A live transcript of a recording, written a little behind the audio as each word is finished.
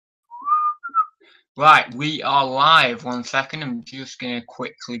Right, we are live. 1 second. I'm just going to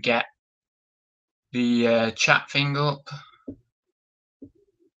quickly get the chat thing up.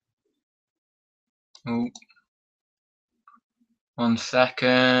 Oh, 1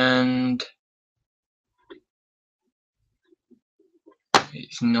 second.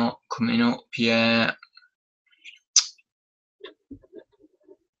 It's not coming up yet.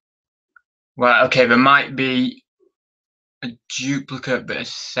 Right, okay, there might be a duplicate bit of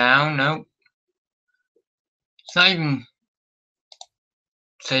sound. No, it's not even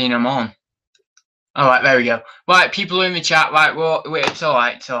saying I'm on. All right, there we go. Right, people in the chat. Right, well, wait, it's all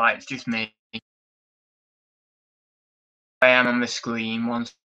right. It's all right. It's just me. I am on the screen. One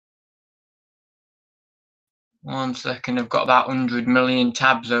second. I've got about 100 million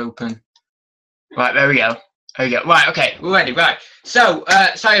tabs open. Right, there we go. There we go. Right, okay, we're ready. Right. So,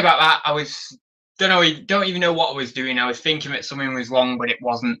 sorry about that. I don't even know what I was doing. I was thinking that something was wrong, but it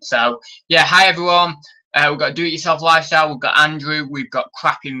wasn't. So, yeah. Hi everyone. We've got Do It Yourself Lifestyle. We've got Andrew. We've got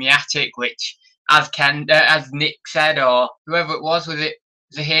Crap in the Attic, which, as Nick said, or whoever it was it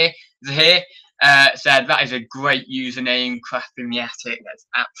Zahir? Said that is a great username, Crap in the Attic. That's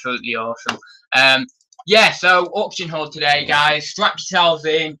absolutely awesome. Yeah. So, auction haul today, guys. Strap yourselves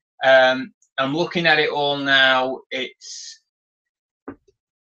in. I'm looking at it all now. It's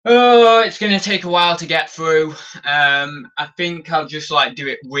going to take a while to get through. I think I'll just do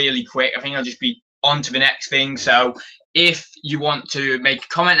it really quick. I think I'll just be on to the next thing. So if you want to make a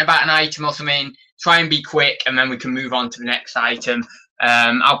comment about an item or something, try and be quick, and then we can move on to the next item.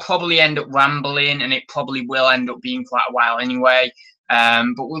 I'll probably end up rambling, and it probably will end up being quite a while anyway.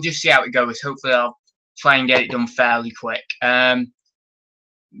 But we'll just see how it goes. Hopefully I'll try and get it done fairly quick. So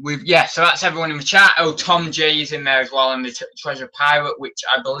that's everyone in the chat. Oh, Tom J is in there as well, and the Treasure Pirate, which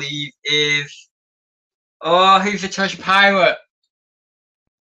I believe is. Oh, who's the Treasure Pirate?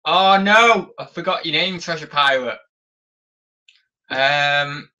 Oh no, I forgot your name, Treasure Pirate.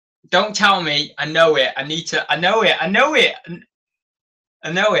 Don't tell me. I know it. I know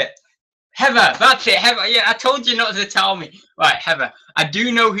it. Heather, that's it. Heather, yeah, I told you not to tell me. Right, Heather, I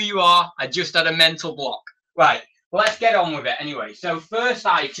do know who you are. I just had a mental block. Right. Let's get on with it anyway. So first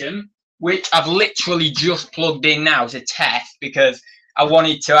item, which I've literally just plugged in now as a test because I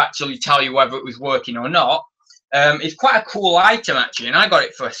wanted to actually tell you whether it was working or not. It's quite a cool item actually, and I got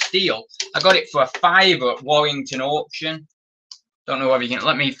it for a steal. I got it for a £5 at Warrington auction. Don't know whether you can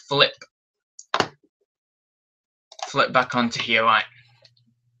let me flip back onto here, right?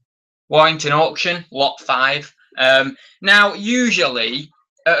 Warrington auction, lot 5. Now usually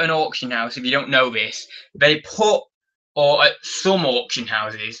at an auction house, if you don't know this, they put, or at some auction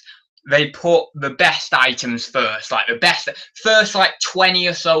houses, they put the best items first, like the best first 20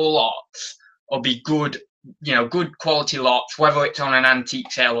 or so lots will be good, good quality lots, whether it's on an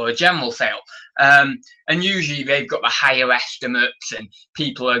antique sale or a general sale. And usually they've got the higher estimates and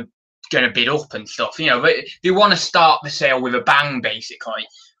people are going to bid up and stuff. They want to start the sale with a bang, basically.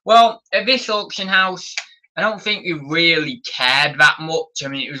 Well, at this auction house, I don't think we really cared that much. I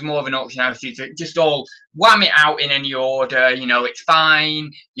mean, it was more of an auction house. Just all wham it out in any order. It's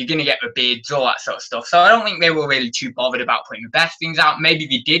fine. You're going to get the bids, all that sort of stuff. So I don't think they were really too bothered about putting the best things out. Maybe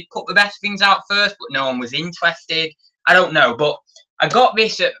they did put the best things out first, but no one was interested. I don't know. But I got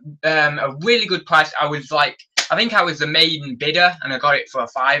this at a really good price. I think I was the maiden bidder, and I got it for a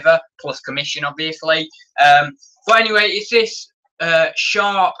 £5 plus commission, obviously. But anyway, it's this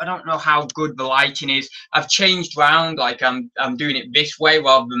sharp. I don't know how good the lighting is. I've changed round, I'm doing it this way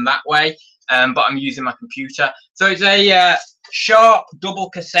rather than that way, but I'm using my computer. So it's a sharp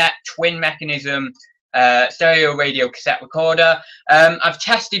double cassette twin mechanism stereo radio cassette recorder. I've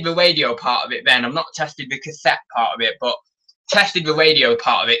tested the radio part of it. Then I've not tested the cassette part of it, but tested the radio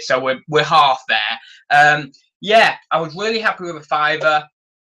part of it. So we're half there. Yeah, I was really happy with a £5.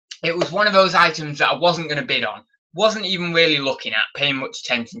 It was one of those items that I wasn't going to bid on. Wasn't even really looking at, paying much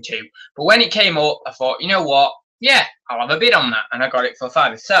attention to. But when it came up, I thought, you know what? Yeah, I'll have a bid on that. And I got it for a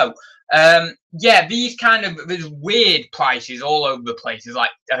 £5. So, yeah, there's weird prices all over the place. I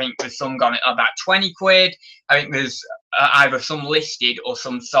think there's some gone at about 20 quid. I think there's either some listed or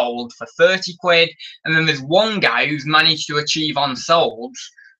some sold for 30 quid. And then there's one guy who's managed to achieve on solds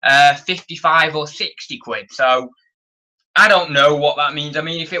 55 or 60 quid. So, I don't know what that means. I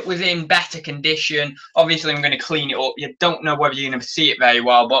mean, if it was in better condition, obviously I'm going to clean it up. You don't know whether you're going to see it very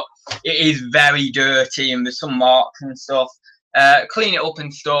well, but it is very dirty and there's some marks and stuff. Clean it up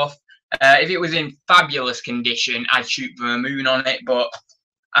and stuff. If it was in fabulous condition, I'd shoot for a moon on it, but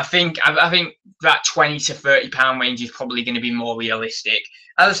I think that 20 to 30 pound range is probably going to be more realistic.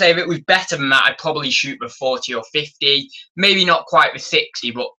 As I say, if it was better than that, I'd probably shoot for 40 or 50. Maybe not quite the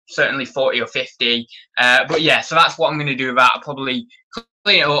 60, but certainly 40 or 50. But yeah, so that's what I'm going to do with that. I'll probably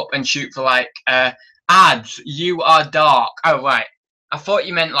clean it up and shoot for like ads. You are dark. Oh right, I thought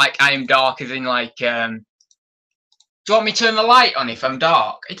you meant like I am dark, as in like. Do you want me to turn the light on if I'm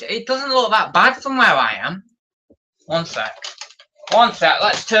dark? It doesn't look that bad from where I am. One sec. One sec.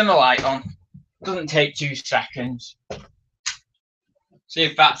 Let's turn the light on. Doesn't take 2 seconds. See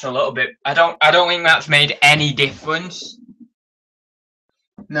if that's a little bit. I don't think that's made any difference.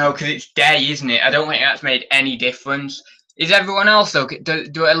 No, because it's day, isn't it? I don't think that's made any difference. Is everyone else okay?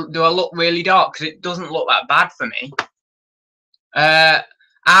 Do I look really dark? Because it doesn't look that bad for me.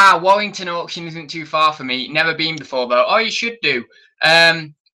 Warrington auction isn't too far for me. Never been before though. Oh, you should do.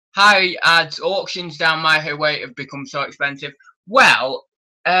 Hi, ads. Auctions down my way have become so expensive. Well,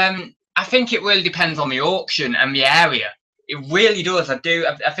 I think it really depends on the auction and the area. It really does. I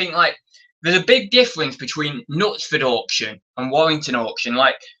think like there's a big difference between Knutsford auction and Warrington auction.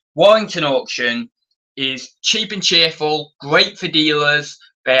 Like Warrington auction is cheap and cheerful, great for dealers.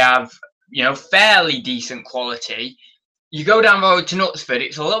 They have, you know, fairly decent quality. You go down the road to Knutsford,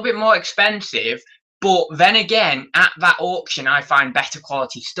 it's a little bit more expensive, but then again, at that auction, I find better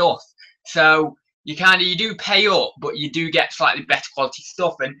quality stuff. So you do pay up, but you do get slightly better quality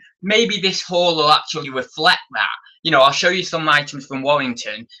stuff, and maybe this haul will actually reflect that. You know, I'll show you some items from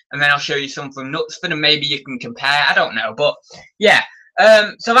Warrington, and then I'll show you some from Knutsford, and maybe you can compare. I don't know, but yeah.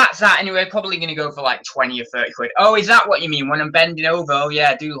 So that's that anyway. Probably going to go for like 20 or 30 quid. Oh, is that what you mean when I'm bending over? Oh yeah,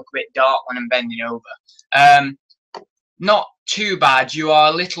 I do look a bit dark when I'm bending over. Not too bad. You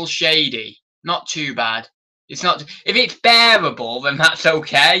are a little shady. Not too bad. It's not. If it's bearable, then that's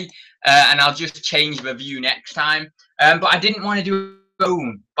okay. And I'll just change the view next time. But I didn't want to do it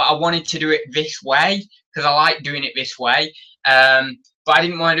boom, but I wanted to do it this way because I like doing it this way. But I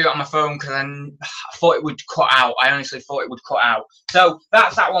didn't want to do it on my phone because I thought it would cut out. I honestly thought it would cut out. So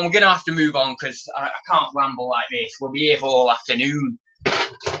that's that one. We're going to have to move on because I can't ramble like this. We'll be here for all afternoon.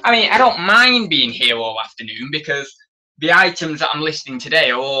 I mean, I don't mind being here all afternoon because the items that I'm listing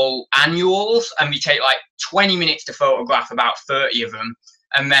today are all annuals, and we take like 20 minutes to photograph about 30 of them,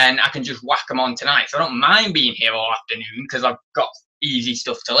 and then I can just whack them on tonight. So I don't mind being here all afternoon because I've got easy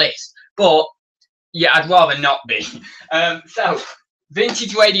stuff to list. But yeah, I'd rather not be. So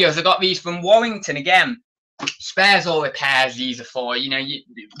vintage radios, I got these from Warrington again. Spares or repairs, these are for. You know,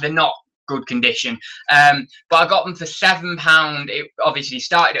 they're not good condition. But I got them for £7. It obviously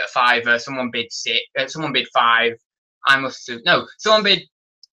started at a £5. Someone bid someone bid £5. I must have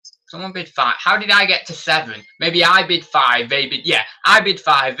someone bid 5. How did I get to 7? Maybe I bid 5, they bid I bid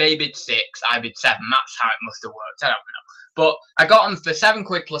 5, they bid 6, I bid 7. That's how it must have worked. I don't know. But I got them for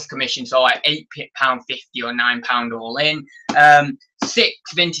 £7 plus commission, so like £8.50 or £9 all in. 6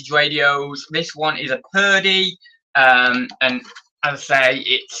 vintage radios. This one is a Purdy, and as I say,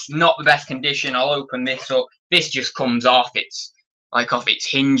 it's not the best condition. I'll open this up. This just comes off. It's like off its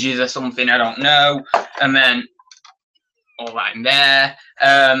hinges or something. I don't know. And then all that in there.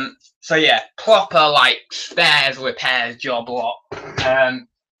 So yeah, proper like spares repairs job lot. And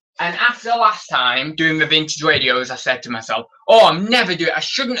after last time doing the vintage radios, I said to myself, oh, I'm never doing it. I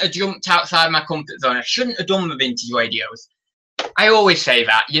shouldn't have jumped outside my comfort zone. I shouldn't have done the vintage radios. I always say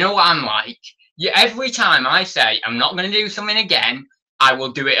that. You know what I'm like? Every time I say I'm not going to do something again, I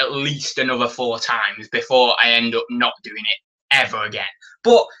will do it at least another 4 times before I end up not doing it ever again.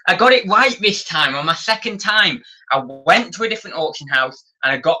 But I got it right this time. On my second time, I went to a different auction house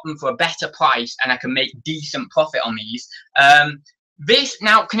and I got them for a better price, and I can make decent profit on these.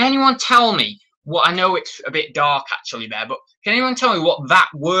 Now, can anyone tell me what? I know it's a bit dark actually there, but can anyone tell me what that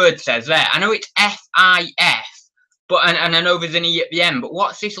word says there? I know it's F-I-F, but and I know there's an E at the end, but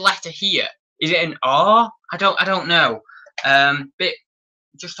what's this letter here? Is it an R? I don't know.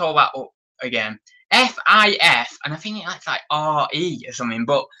 Just hold that up again. F-I-F, and I think it's like R-E or something.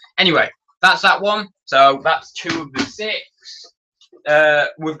 But anyway, that's that one. So that's 2 of the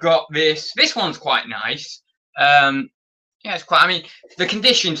 6. We've got this. This one's quite nice. Yeah, it's quite. I mean, the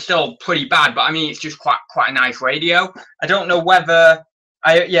condition's still pretty bad, but I mean, it's just quite a nice radio. I don't know whether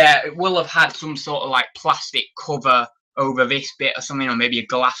it will have had some sort of like plastic cover over this bit or something, or maybe a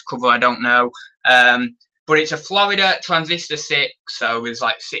glass cover. I don't know. But it's a Florida transistor 6, so there's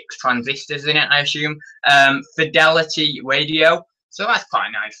like 6 transistors in it, I assume. Fidelity radio, so that's quite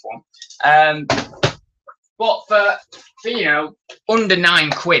a nice one. But for you know, under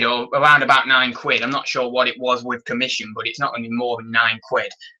 9 quid or around about 9 quid, I'm not sure what it was with commission, but it's not going to be more than 9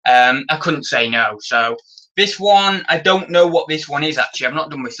 quid. I couldn't say no, so This one, I don't know what this one is actually. I've not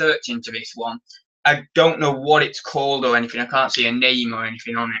done research into this one. I don't know what it's called or anything. I can't see a name or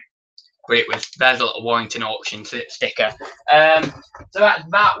anything on it. But it was, there's a little Warrington auction sticker. So that's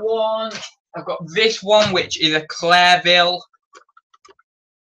that one. I've got this one, which is a Clareville.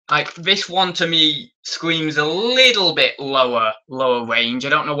 Like, this one to me screams a little bit lower range. I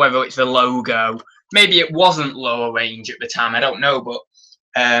don't know whether it's the logo. Maybe it wasn't lower range at the time. I don't know, but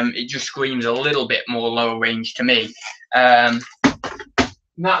it just screams a little bit more lower range to me.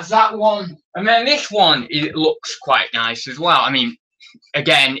 That's that one. And then this one, it looks quite nice as well. I mean,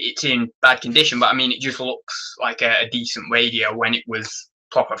 again, it's in bad condition, but I mean, it just looks like a decent radio when it was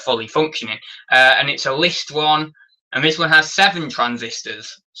proper fully functioning. And it's a list one, and this one has 7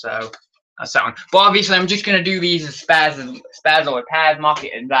 transistors. So that's that one. But obviously, I'm just going to do these as spares or repairs, mark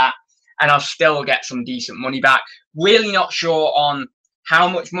it as that, and I'll still get some decent money back. Really not sure on how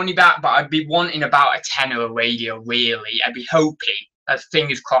much money back, but I'd be wanting about a tenner a radio, really. I'd be hoping.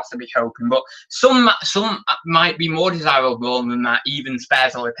 Fingers crossed, I'd be hoping. But some might be more desirable than that, even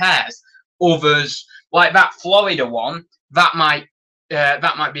spares or repairs. Others, like that Florida one, that might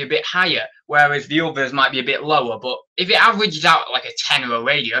be a bit higher, whereas the others might be a bit lower. But if it averages out like a tenner a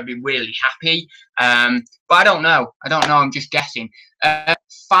radio, I'd be really happy. But I don't know. I'm just guessing.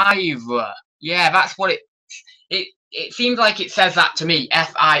 Fiverr. Yeah, that's what it seems like it says that to me.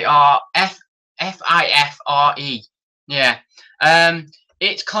 F-I-F-R-E. Yeah.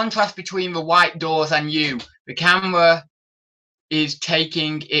 It's contrast between the white doors and you. The camera is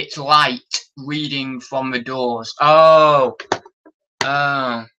taking its light reading from the doors. Oh.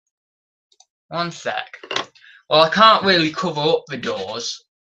 One sec. Well, I can't really cover up the doors.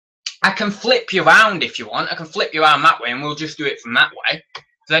 I can flip you around if you want. I can flip you around that way, and we'll just do it from that way.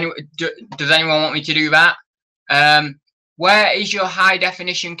 Does anyone want me to do that? Where is your high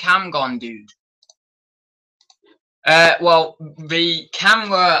definition cam gone, dude? Well, the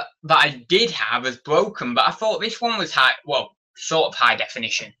camera that I did have is broken, but I thought this one was high, well, sort of high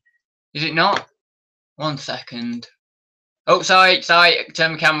definition. Is it not? One second. Oh, sorry,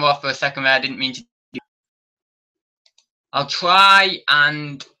 turn the camera off for a second there, I didn't mean to do. I'll try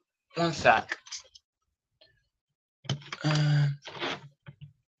and, one sec.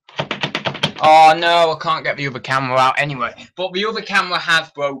 Oh no, I can't get the other camera out anyway. But the other camera has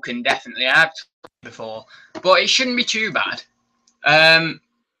broken, definitely. I have before, but it shouldn't be too bad.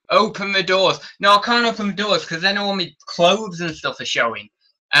 Open the doors. No, I can't open the doors because then all my clothes and stuff are showing.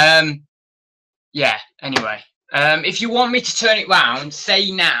 Yeah, anyway. If you want me to turn it round,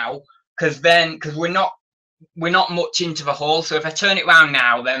 say now, because we're not much into the hall, so if I turn it round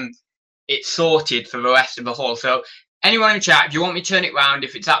now, then it's sorted for the rest of the hall. So anyone in the chat, if you want me to turn it round,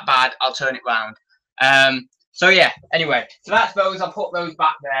 if it's that bad, I'll turn it round. So yeah, anyway, so that's those. I'll put those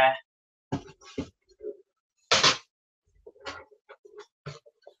back there.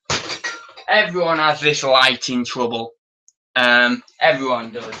 Everyone has this lighting trouble.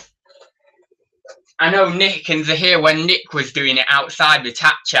 Everyone does. I know Nickens are here when Nick was doing it outside the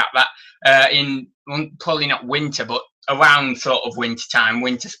tap chat, that in probably not winter, but around sort of winter time,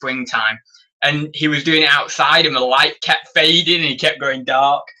 springtime, and he was doing it outside, and the light kept fading, and he kept going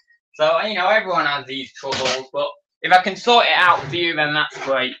dark. So you know, everyone has these troubles, but if I can sort it out for you, then that's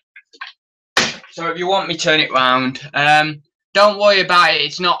great. So if you want me to turn it round, don't worry about it.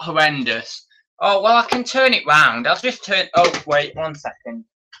 It's not horrendous. Oh well, I can turn it round. I'll just turn. Oh wait, 1 second.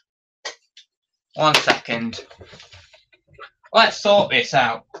 1 second. Let's sort this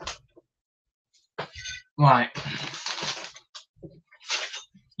out. Right.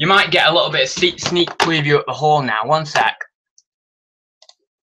 You might get a little bit of sneak preview at the hall now. 1 sec.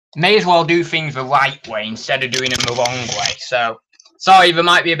 May as well do things the right way instead of doing them the wrong way. So, sorry, there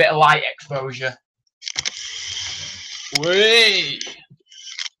might be a bit of light exposure. Whee!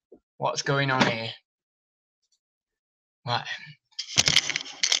 What's going on here? Right.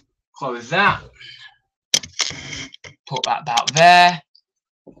 Close that. Put that about there.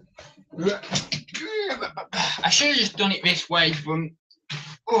 I should have just done it this way from.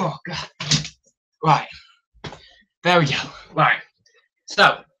 Oh god. Right. There we go. Right.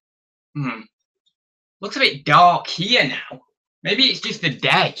 So. Looks a bit dark here now. Maybe it's just the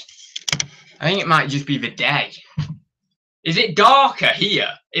day. I think it might just be the day. Is it darker here?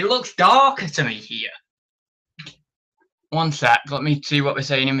 It looks darker to me here. 1 sec. Let me see what they're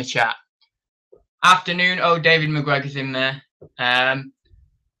saying in the chat. Afternoon. Oh, David McGregor's in there.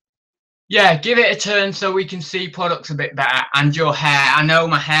 Yeah, give it a turn so we can see products a bit better. And your hair. I know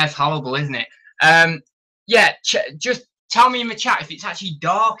my hair's horrible, isn't it? Yeah, just tell me in the chat if it's actually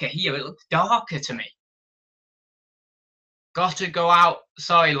darker here. It looks darker to me. Got to go out.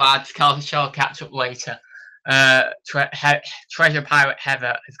 Sorry, lads. Shall catch up later. Treasure Pirate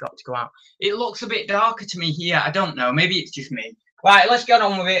Heather has got to go out. It looks a bit darker to me here. I don't know. Maybe it's just me. Right, let's get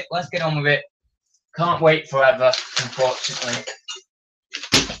on with it. Let's get on with it. Can't wait forever, unfortunately.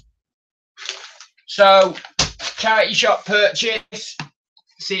 So, charity shop purchase.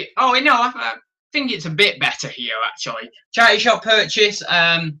 See, oh no, I think it's a bit better here actually. Charity shop purchase.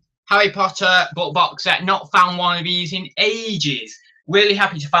 Harry Potter book box set. Not found one of these in ages. Really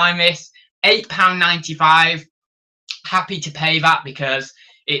happy to find this. £8.95. Happy to pay that because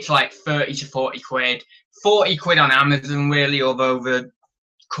it's like 30 to 40 quid. 40 quid on Amazon really, although the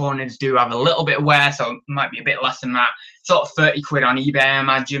corners do have a little bit of wear, so it might be a bit less than that. Sort of 30 quid on eBay, I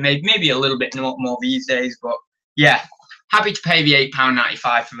imagine. Maybe a little bit more these days, but yeah. Happy to pay the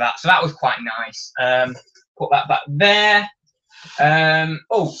 £8.95 for that. So that was quite nice. Put that back there.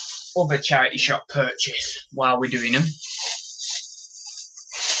 Oh, other charity shop purchase while we're doing them.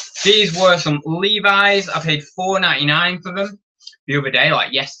 These were some Levi's. I paid $4.99 for them the other day,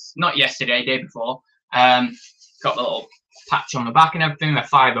 like not yesterday, day before. Got the little patch on the back and everything. They're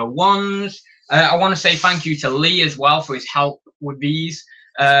 501s. I want to say thank you to Lee as well for his help with these.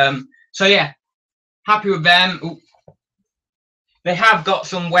 So yeah, happy with them. Ooh. They have got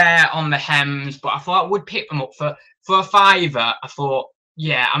some wear on the hems, but I thought I would pick them up for a £5. I thought,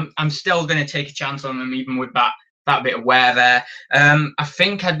 yeah, I'm still going to take a chance on them, even with that bit of wear there. I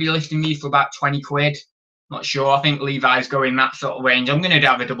think I'd be listing these for about 20 quid. Not sure. I think Levi's go in that sort of range. I'm going to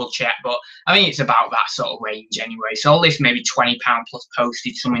have a double check, but I think it's about that sort of range anyway. So I'll list maybe £20 plus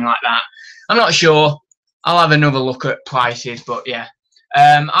postage, something like that. I'm not sure. I'll have another look at prices, but yeah.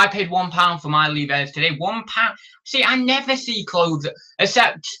 I paid £1 for my Levi's today. £1. See, I never see clothes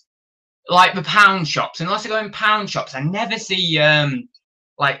except like the pound shops. Unless I go in pound shops, I never see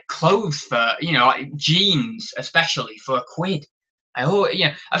like clothes for, you know, like jeans especially for a quid.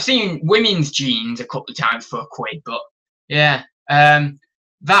 I've seen women's jeans a couple of times for a quid, but yeah,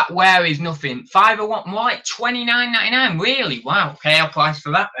 that wear is nothing. £5 more like £29.99. Really? Wow. Okay, I'll price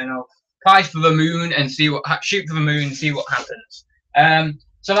for that, and I'll price for the moon and see what shoot for the moon and see what happens.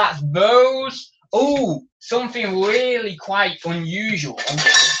 So that's those. Oh, something really quite unusual.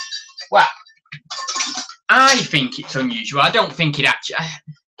 Well, I think it's unusual. I don't think it actually.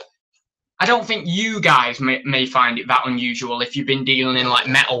 I don't think you guys may find it that unusual if you've been dealing in like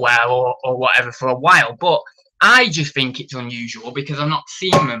metalware or whatever for a while. But I just think it's unusual because I've not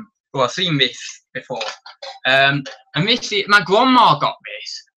seen them. Well, I've seen this before. And this is, my grandma got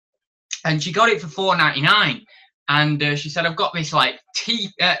this, and she got it for $4.99. And she said, I've got this like tea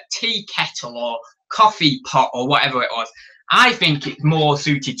kettle or coffee pot or whatever it was. I think it's more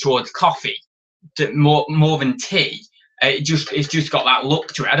suited towards coffee, more than tea. It's just got that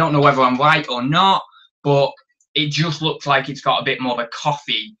look to it. I don't know whether I'm right or not, but it just looks like it's got a bit more of a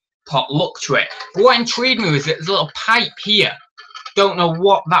coffee pot look to it. But what intrigued me was that there's a little pipe here. Don't know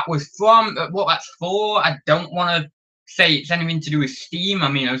what that was from, what that's for. I don't want to say it's anything to do with steam. I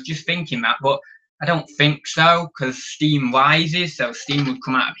mean, I was just thinking that, but I don't think so, because steam rises, so steam would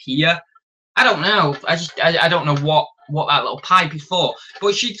come out of here. I don't know. I don't know what that little pipe is for.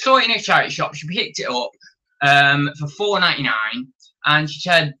 But she saw it in a charity shop. She picked it up for $4.99, and she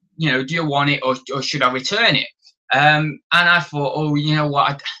said, you know, do you want it or should I return it? And I thought, oh, you know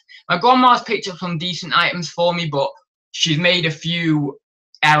what? My grandma's picked up some decent items for me, but she's made a few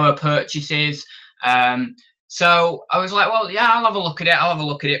error purchases. So I was like, well, yeah, I'll have a look at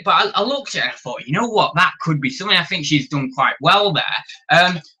it. But I looked at it and I thought, you know what? That could be something. I think she's done quite well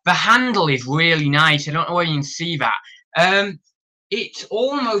there. The handle is really nice. I don't know where you can see that. It's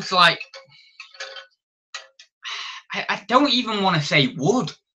almost like, I don't even want to say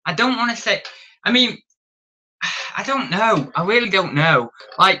wood. I don't want to say, I mean, I don't know. I really don't know.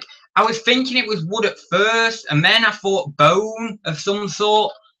 Like, I was thinking it was wood at first, and then I thought bone of some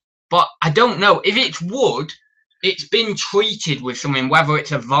sort. But I don't know. If it's wood, it's been treated with something, whether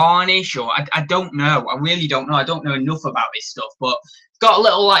it's a varnish or I don't know. I really don't know. I don't know enough about this stuff. But it's got a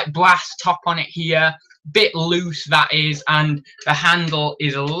little like brass top on it here. Bit loose, that is. And the handle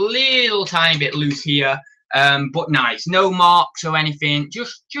is a little tiny bit loose here. But nice. No marks or anything.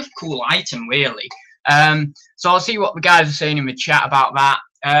 Just cool item, really. So I'll see what the guys are saying in the chat about that.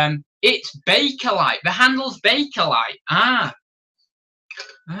 It's Bakelite. The handle's Bakelite.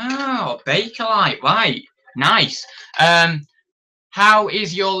 Oh, Bakelite, right. Nice. How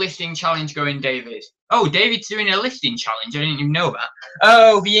is your listing challenge going, David? Oh, David's doing a listing challenge. I didn't even know that.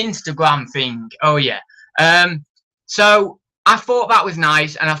 Oh, the Instagram thing. Oh, yeah. So I thought that was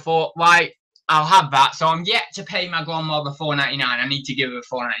nice, and I thought, right, I'll have that. So I'm yet to pay my grandma the $4.99. I need to give her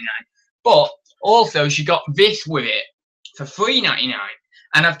 $4.99. But also, she got this with it for $3.99.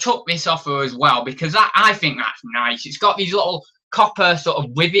 and I've took this off her as well because I think that's nice. It's got these little copper sort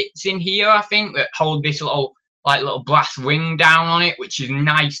of rivets in here, I think, that hold this little brass ring down on it, which is a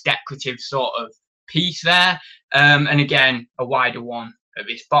nice decorative sort of piece there. And again, a wider one at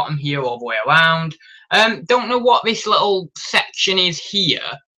this bottom here all the way around. Don't know what this little section is here.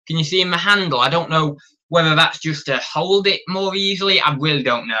 Can you see in the handle? I don't know whether that's just to hold it more easily. I really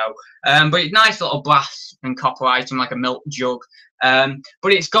don't know. But it's a nice little brass and copper item, like a milk jug.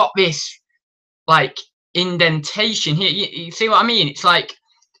 But it's got this like indentation here. You see what I mean? It's like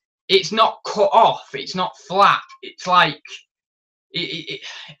it's not cut off. It's not flat. It's like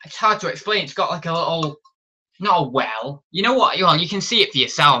it's hard to explain. It's got like a little, not a well. You know what? You can see it for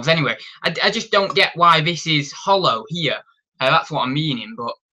yourselves. Anyway, I just don't get why this is hollow here. That's what I'm meaning.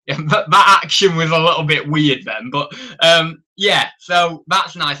 But yeah, that action was a little bit weird then. But yeah, so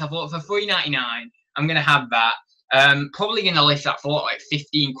that's nice. I thought for £3.99, I'm gonna have that. Probably gonna list that for like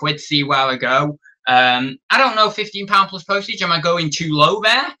 15 quid. See where I go. I don't know, £15 plus postage. Am I going too low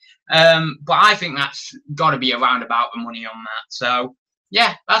there? But I think that's got to be around about the money on that. So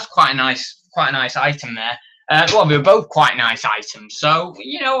yeah, that's quite a nice item there. Well, they were both quite nice items. So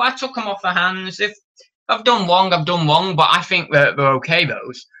you know, I took them off the hands. If I've done wrong, I've done wrong. But I think that they're okay.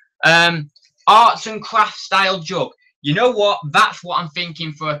 Those arts and crafts style jug. You know what? That's what I'm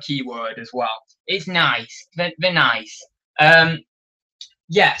thinking for a keyword as well. It's nice. They're nice.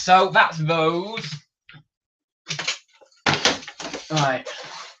 Yeah, so that's those. Right.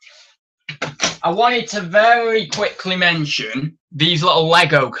 I wanted to very quickly mention these little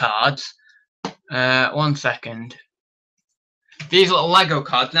Lego cards. 1 second. These little Lego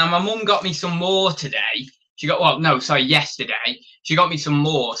cards. Now, my mum got me some more today. She got, well, no, sorry, yesterday. She got me some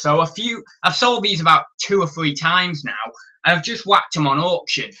more. So I've sold these about 2 or 3 times now. And I've just whacked them on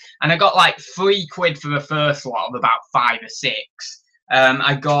auction. And I got like 3 quid for the first lot of about 5 or 6.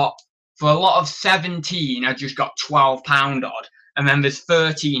 I got, for a lot of 17, I just got £12 odd. And then there's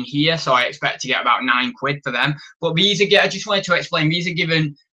 13 here, so I expect to get about 9 quid for them. But these are, I just wanted to explain, these are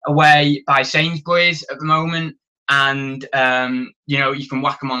given away by Sainsbury's at the moment. And, you know, you can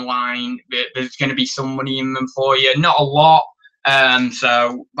whack them online. There's going to be some money in them for you. Not a lot. But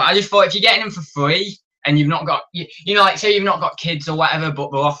I just thought if you're getting them for free, and you've not got, you know, like say you've not got kids or whatever, but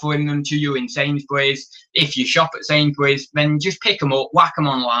they're offering them to you in Sainsbury's. If you shop at Sainsbury's, then just pick them up, whack them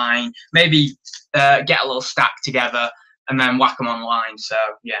online, maybe get a little stack together and then whack them online. So,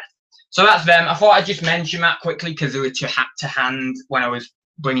 yeah. So that's them. I thought I'd just mention that quickly because they were to hand when I was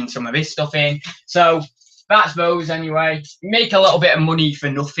bringing some of this stuff in. So that's those anyway. Make a little bit of money for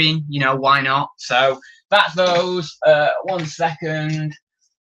nothing, you know, why not? So that's those. 1 second.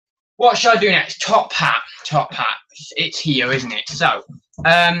 What should I do next? Top hat. It's here, isn't it? So,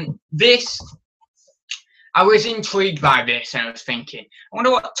 this, I was intrigued by this and I was thinking, I wonder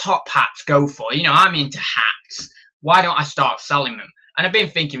what top hats go for. You know, I'm into hats. Why don't I start selling them? And I've been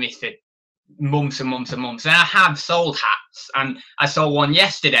thinking this for months and months and months. And I have sold hats. And I sold one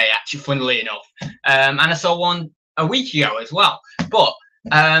yesterday, actually, funnily enough. And I sold one a week ago as well. But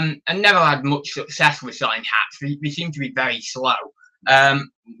I never had much success with selling hats. They seem to be very slow.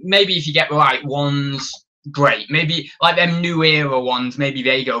 Maybe if you get the right ones, great. Maybe like them new era ones, maybe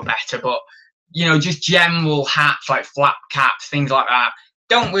they go better. But you know, just general hats like flat caps, things like that,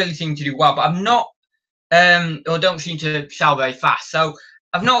 don't really seem to do well. But I've not, or don't seem to sell very fast. So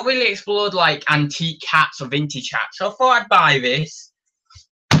I've not really explored like antique hats or vintage hats. So I thought I'd buy this.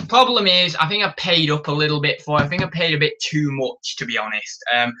 Problem is, I think I paid up a little bit for it. I think I paid a bit too much, to be honest.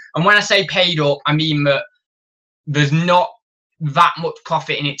 And when I say paid up, I mean that there's not that much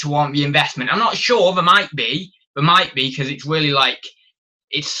profit in it to warrant the investment. I'm not sure. There might be because it's really like,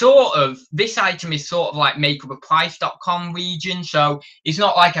 it's sort of, this item is sort of like makeupaprice.com region. So it's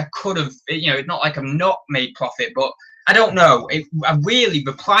not like I could have, you know, it's not like I've not made profit, but I don't know.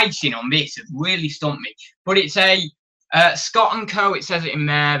 The pricing on this has really stumped me. But it's a Scott & Co. It says it in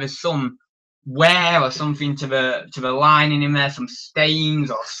there. There's some wear or something to the lining in there, some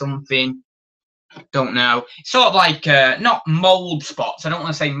stains or something. Don't know. It's sort of like not mold spots. I don't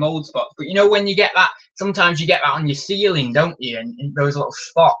want to say mold spots, but you know when you get that, sometimes you get that on your ceiling, don't you? And those little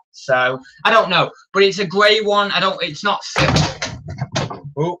spots. So I don't know, but it's a grey one. It's not silk.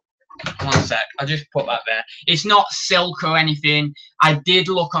 Oh, 1 sec. I'll just put that there. It's not silk or anything. I did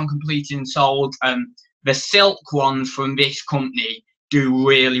look on Completed and Sold. The silk ones from this company do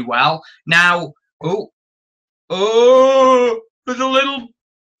really well. Now, oh, there's a little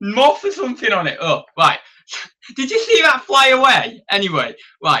moth or something on it. Oh, right. Did you see that fly away? Anyway,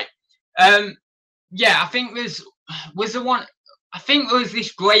 right. Yeah, I think was the one. I think there was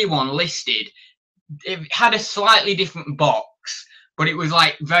this grey one listed. It had a slightly different box, but it was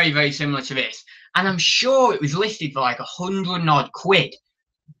like very, very similar to this. And I'm sure it was listed for like 100 odd quid.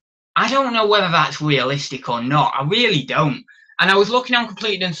 I don't know whether that's realistic or not. I really don't. And I was looking on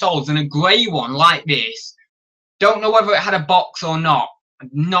Completed and Sold, and a grey one like this, don't know whether it had a box or not.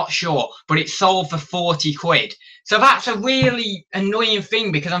 I'm not sure, but it sold for 40 quid. So that's a really annoying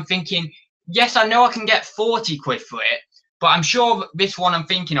thing, because I'm thinking, yes, I know I can get 40 quid for it, but I'm sure this one I'm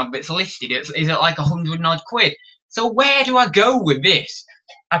thinking of that's listed is at like 100 odd quid. So where do I go with this?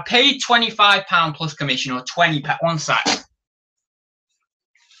 I paid £25 plus commission, or £20. One sec.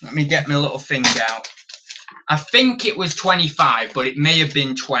 Let me get my little thing out. I think it was 25, but it may have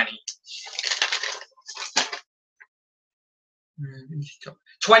been 20.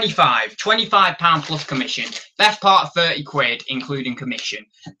 25 pound plus commission. Best part of 30 quid, including commission.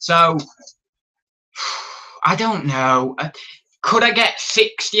 So I don't know. Could I get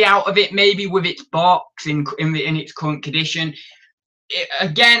 60 out of it, maybe, with its box in its current condition?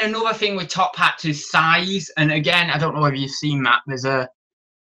 Again, another thing with top hats is size. And again, I don't know if you've seen that. There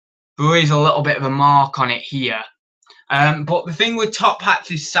is a little bit of a mark on it here. But the thing with top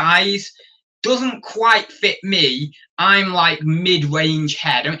hats is size. Doesn't quite fit me. I'm like mid-range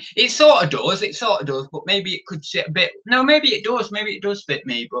head. I mean, it sort of does, but maybe it could sit a bit. No, maybe it does fit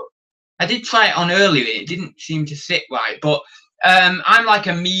me, but I did try it on earlier. It didn't seem to sit right, but I'm like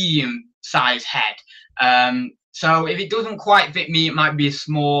a medium size head. So if it doesn't quite fit me, it might be a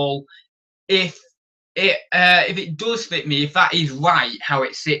small. If it does fit me, if that is right, how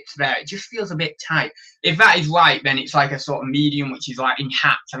it sits there, it just feels a bit tight. If that is right, then it's like a sort of medium, which is like in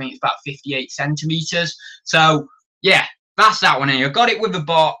hats, I think it's about 58 centimeters. So yeah, that's that one. And I got it with the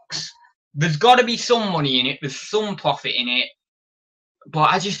box. There's got to be some money in it. There's some profit in it, but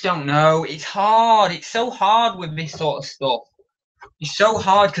I just don't know. It's hard. It's so hard with this sort of stuff. It's so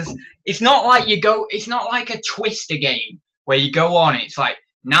hard, because it's not like it's not like a Twister game where you go on. It's like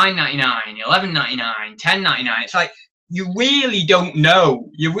 $9.99, $11.99, $10.99. It's like you really don't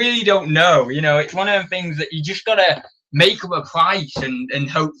know. You really don't know. You know, it's one of the things that you just gotta make up a price and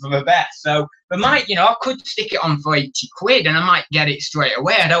hope for the best. So there might, you know, I could stick it on for 80 quid and I might get it straight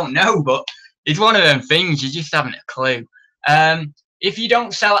away. I don't know, but it's one of them things you just haven't a clue. If you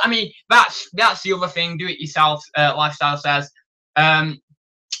don't sell, I mean, that's the other thing. Do it yourself. Lifestyle says.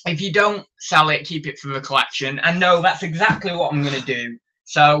 If you don't sell it, keep it for the collection. And no, that's exactly what I'm gonna do.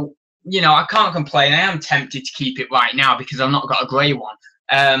 So, you know, I can't complain. I am tempted to keep it right now because I've not got a grey one.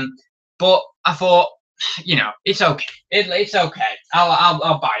 But I thought, you know, it's okay. It's okay.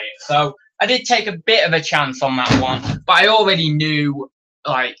 I'll buy it. So I did take a bit of a chance on that one, but I already knew,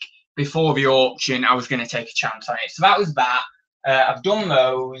 like, before the auction, I was going to take a chance on it. So that was that. I've done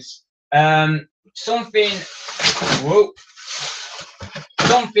those. Something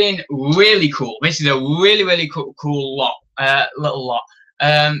really cool. This is a really cool lot. Little lot.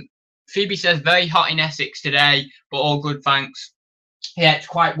 Phoebe says very hot in Essex today, but all good, thanks. Yeah, it's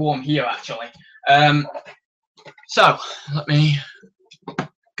quite warm here actually. So let me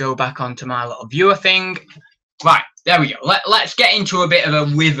go back onto my little viewer thing. Right, there we go. Let's get into a bit of a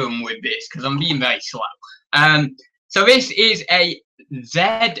rhythm with this because I'm being very slow. So this is a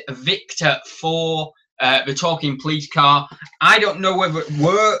Z Victor 4, the talking police car. I don't know whether it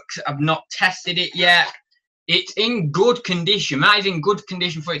works. I've not tested it yet. It's in good condition. That is in good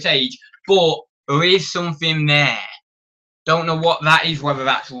condition for its age, but there is something there. Don't know what that is, whether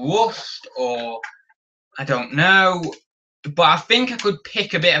that's rust or I don't know. But I think I could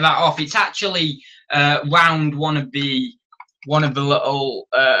pick a bit of that off. It's actually round one of the little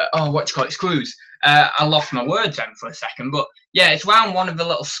what do you call it, screws. I lost my words then for a second, but yeah, it's round one of the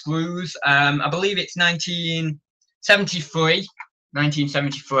little screws. I believe it's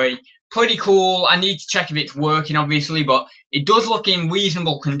 1973. Pretty cool. I need to check if it's working, obviously, but it does look in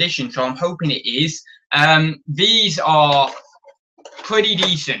reasonable condition, so I'm hoping it is. These are pretty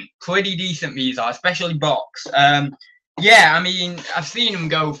decent. These are, especially box. Yeah, I mean, I've seen them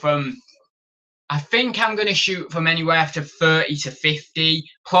go from, I think I'm going to shoot from anywhere to 30 to 50,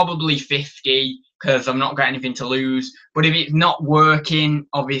 probably 50, because I've not got anything to lose. But if it's not working,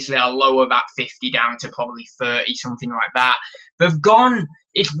 obviously I'll lower that 50 down to probably 30, something like that. They've gone,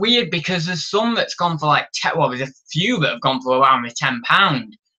 it's weird because there's some that's gone for like, well, there's a few that have gone for around the £10.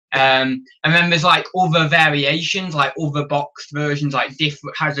 And then there's like other variations, like other boxed versions, like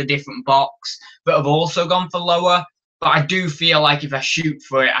has a different box that have also gone for lower. But I do feel like if I shoot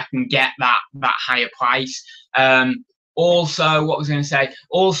for it, I can get that higher price. Also, what was I going to say?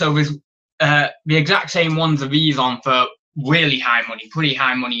 Also, there's the exact same ones of these on for really high money, pretty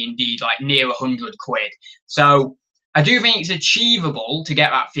high money indeed, like near 100 quid. So I do think it's achievable to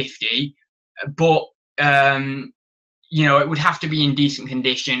get that 50, but you know, it would have to be in decent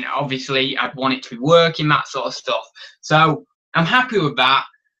condition. Obviously, I'd want it to be working, that sort of stuff. So I'm happy with that,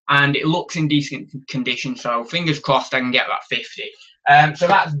 and it looks in decent condition. So fingers crossed I can get that 50. So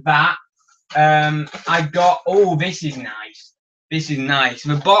that's that. I got, oh, this is nice. This is nice.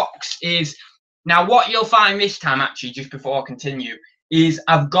 The box is, now what you'll find this time, actually, just before I continue, is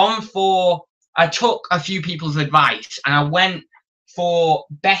I took a few people's advice and I went for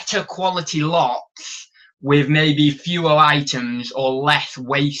better quality lots with maybe fewer items or less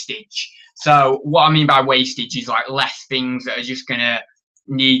wastage. So what I mean by wastage is like less things that are just gonna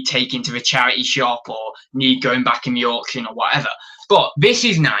need taking to the charity shop or need going back in the auction or whatever. But this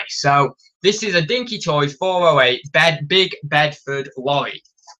is nice. So this is a Dinky Toys 408 big Bedford lorry.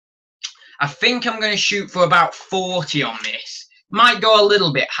 I think I'm going to shoot for about 40 on this. Might go a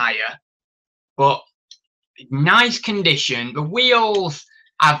little bit higher, but nice condition. The wheels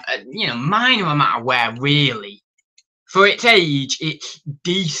have, you know, minor amount of wear, really. For its age, it's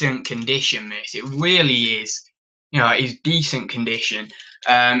decent condition, this. It really is. You know, it's decent condition.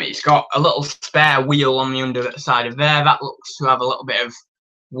 It's got a little spare wheel on the underside of there. That looks to have a little bit of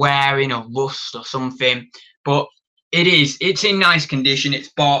wearing or rust or something. But it's in nice condition. It's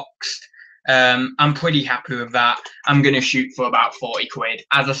boxed. I'm pretty happy with that. I'm going to shoot for about 40 quid.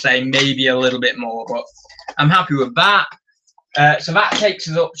 As I say, maybe a little bit more, but I'm happy with that. So that takes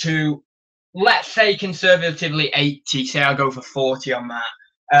us up to, let's say, conservatively 80. Say I'll go for 40 on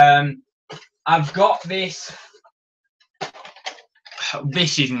that. I've got this.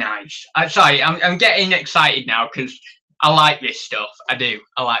 This is nice. I'm getting excited now because I like this stuff. I do.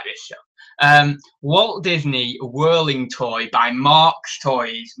 I like this stuff. Walt Disney Whirling Toy by Mark's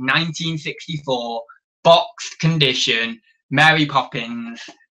Toys, 1964, boxed condition, Mary Poppins.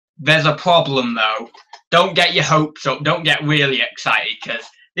 There's a problem though. Don't get your hopes up. Don't get really excited because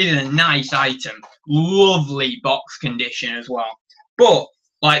this is a nice item. Lovely box condition as well. But,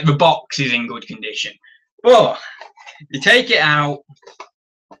 like, the box is in good condition. But you take it out,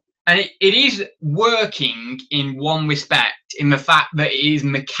 and it is working in one respect, in the fact that it is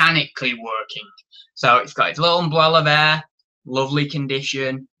mechanically working. So it's got its little umbrella there, lovely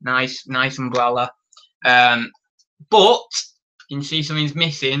condition, nice umbrella. But you can see something's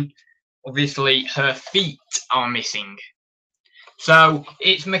missing. Obviously, her feet are missing. So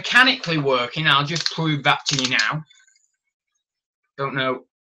it's mechanically working. I'll just prove that to you now. Don't know.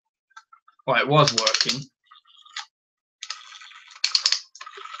 Well, it was working.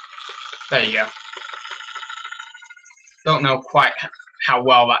 There you go. Don't know quite how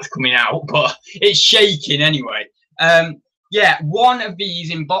well that's coming out, but it's shaking anyway. Yeah, one of these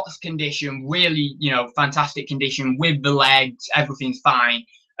in box condition, really, you know, fantastic condition with the legs, everything's fine,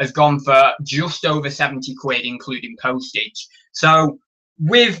 has gone for just over 70 quid, including postage. So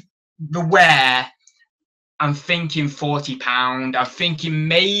with the wear, I'm thinking £40. I'm thinking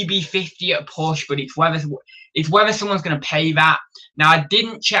maybe 50 at a push, but it's whether someone's going to pay that. Now, I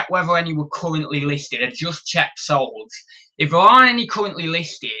didn't check whether any were currently listed. I just checked solds. If there aren't any currently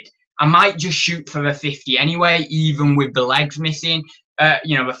listed, I might just shoot for the 50 anyway, even with the legs missing,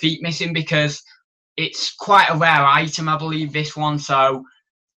 you know, the feet missing, because it's quite a rare item, I believe, this one. So,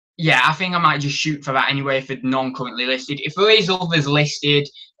 yeah, I think I might just shoot for that anyway for non-currently listed. If there is others listed,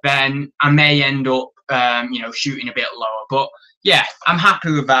 then I may end up, you know, shooting a bit lower. But yeah, I'm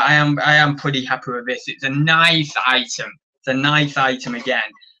happy with that. I am pretty happy with this. It's a nice item. It's a nice item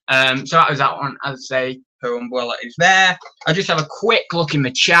again. So that was that one. As I say, her umbrella is there. I'll just have a quick look in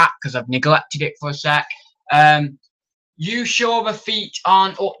the chat because I've neglected it for a sec. You sure the feet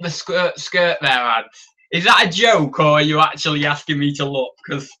aren't up the skirt there, Ad? Is that a joke, or are you actually asking me to look?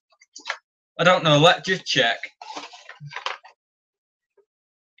 Because I don't know. Let's just check.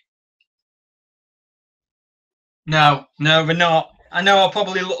 No, they're not. I know I'll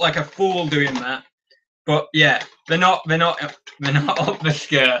probably look like a fool doing that, but yeah, they're not up the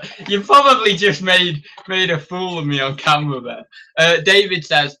skirt. You probably just made a fool of me on camera there. David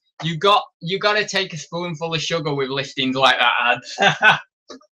says you got to take a spoonful of sugar with listings like that,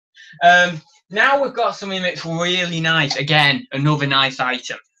 Ads. Now we've got something that's really nice. Again, another nice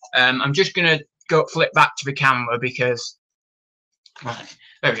item. I'm just gonna go flip back to the camera because. Right,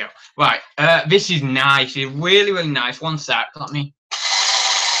 there we go. Right, this is nice. It's really, really nice. One sec, let me.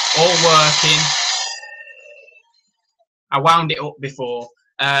 All working. I wound it up before.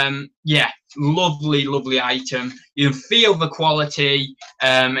 Yeah, lovely item. You can feel the quality,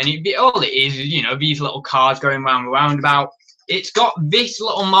 and all it is, you know, these little cars going round the roundabout. It's got this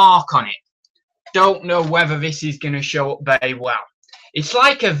little mark on it. Don't know whether this is going to show up very well. It's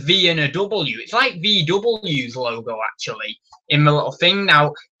like a V and a W. It's like VW's logo, actually, in the little thing.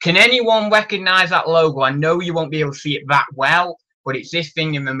 Now, can anyone recognize that logo? I know you won't be able to see it that well, but it's this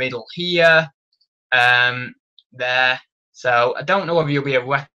thing in the middle here, there. So I don't know whether you'll be able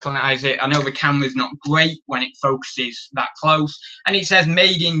to recognize it. I know the camera's not great when it focuses that close, and it says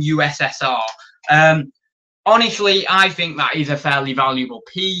made in USSR. Honestly, I think that is a fairly valuable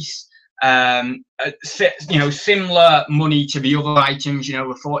piece. You know, similar money to the other items, you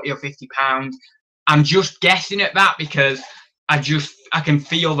know, the 40 or 50 pounds. I'm just guessing at that because I can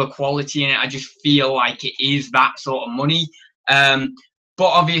feel the quality in it. I just feel like it is that sort of money. But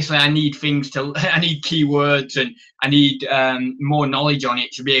obviously I need I need keywords, and I need more knowledge on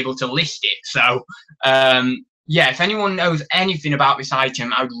it to be able to list it. So yeah, if anyone knows anything about this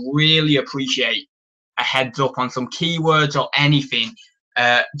item, I would really appreciate a heads up on some keywords or anything,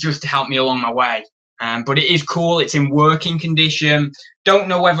 just to help me along my way. But it is cool. It's in working condition. Don't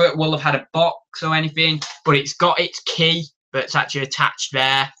know whether it will have had a box or anything, but it's got its key that's actually attached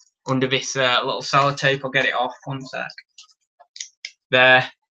there under this little sellotape. I'll get it off, one sec. There,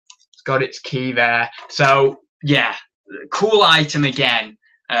 it's got its key there. So yeah, cool item again,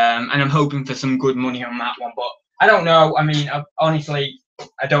 and I'm hoping for some good money on that one. But I don't know. I mean, honestly,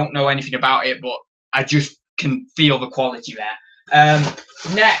 I don't know anything about it, but I just can feel the quality there.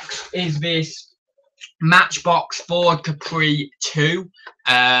 Next is this Matchbox Ford Capri 2,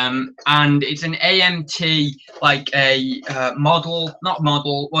 and it's an AMT, like a model, not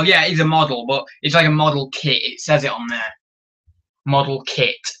model. Well, yeah, it's a model, but it's like a model kit. It says it on there. Model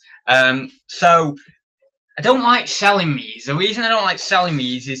kit. So I don't like selling these. The reason I don't like selling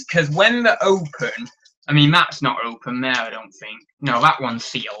these is because when they're open, I mean, that's not open there, I don't think. No, that one's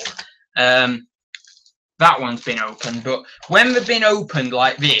sealed. That one's been opened, but when they've been opened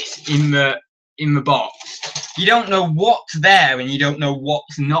like this in the box, you don't know what's there and you don't know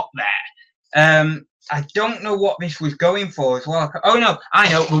what's not there. I don't know what this was going for as well. Oh no, I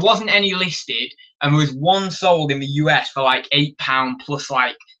know, there wasn't any listed, and there was one sold in the US for like £8 plus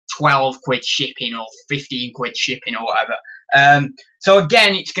like 12 quid shipping or 15 quid shipping or whatever. So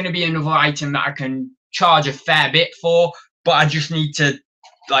again, it's going to be another item that I can charge a fair bit for, but I just need to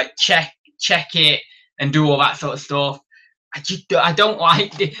like check it and do all that sort of stuff. I don't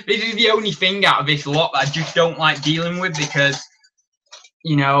like this is the only thing out of this lot that I just don't like dealing with, because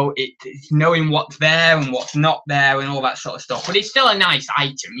you know, it's knowing what's there and what's not there and all that sort of stuff. But it's still a nice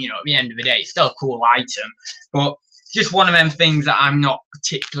item, you know, at the end of the day. It's still a cool item. But just one of them things that I'm not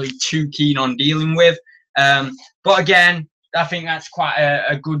particularly too keen on dealing with. But again, I think that's quite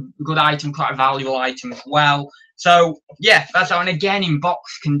a good item, quite a valuable item as well. So yeah, that's how, and again in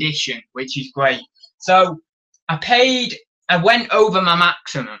box condition, which is great. So I went over my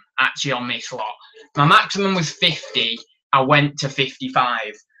maximum actually on this lot. My maximum was 50. I went to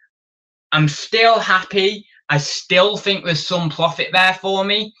 55. I'm still happy. I still think there's some profit there for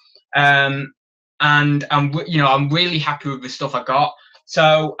me. And I'm really happy with the stuff I got.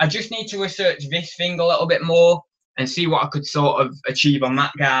 So I just need to research this thing a little bit more and see what I could sort of achieve on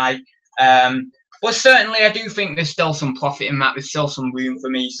that guy. But certainly I do think there's still some profit in that. There's still some room for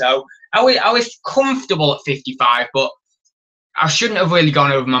me. So I was comfortable at 55, but I shouldn't have really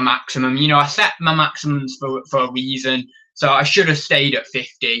gone over my maximum. You know, I set my maximums for a reason. So I should have stayed at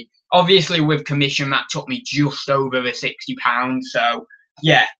 50. Obviously, with commission, that took me just over the £60. So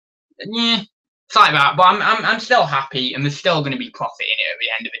yeah, it's like that. But I'm still happy, and there's still going to be profit in it at the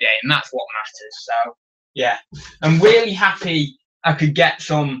end of the day, and that's what matters. So yeah, I'm really happy I could get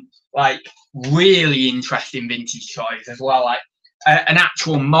some like really interesting vintage toys as well, like an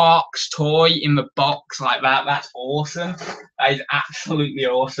actual Marks toy in the box like that. That's awesome. That is absolutely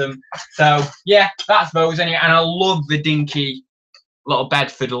awesome. So yeah, that's those anyway. And I love the dinky little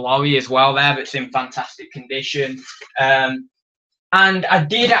Bedford lorry as well there, that's in fantastic condition. And I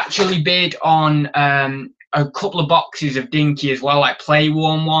did actually bid on a couple of boxes of dinky as well, like play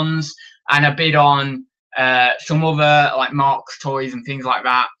worn ones, and I bid on some other like Marks toys and things like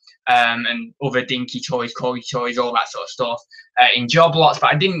that, and other dinky toys, Corey toys, all that sort of stuff in job lots,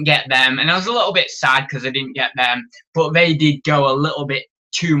 but I didn't get them, and I was a little bit sad because I didn't get them, but they did go a little bit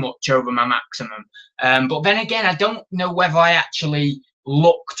too much over my maximum. But then again, I don't know whether I actually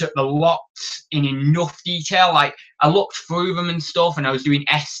looked at the lots in enough detail. Like I looked through them and stuff, and I was doing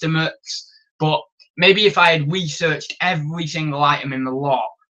estimates, but maybe if I had researched every single item in the lot,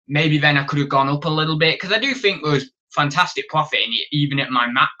 maybe then I could have gone up a little bit, because I do think there was fantastic profit in it, even at my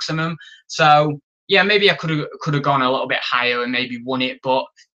maximum. So yeah, maybe I could have gone a little bit higher and maybe won it, but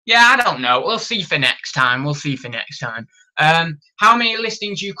yeah, I don't know. We'll see for next time. How many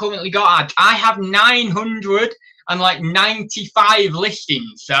listings you currently got? I have 900. and like 95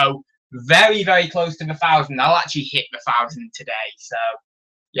 listings. So very, very close to the 1,000. I'll actually hit the 1,000 today. So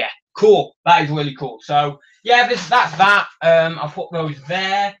yeah, cool. That is really cool. So yeah, that's that. I'll put those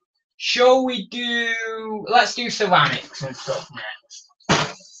there. Shall we do? Let's do ceramics and stuff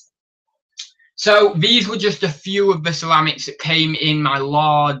next. So these were just a few of the ceramics that came in my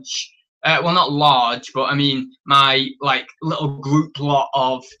large. Well, not large, but I mean my like little group lot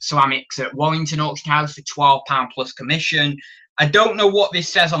of ceramics at Warrington Auction House for £12 plus commission. I don't know what this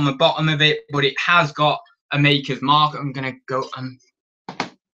says on the bottom of it, but it has got a maker's mark. I'm gonna go.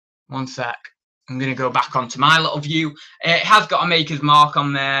 One sec. I'm gonna go back onto my little view. It has got a maker's mark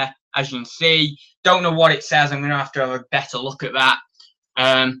on there, as you can see. Don't know what it says. I'm gonna have to have a better look at that.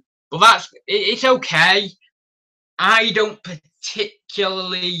 But it's okay. I don't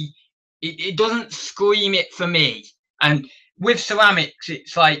particularly. It doesn't scream it for me. And with ceramics,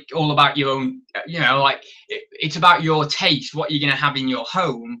 it's like all about your own. You know, like it's about your taste, what you're gonna have in your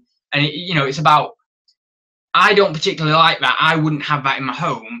home, and it's about. I don't particularly like that. I wouldn't have that in my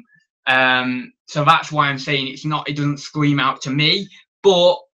home. So that's why I'm saying it doesn't scream out to me,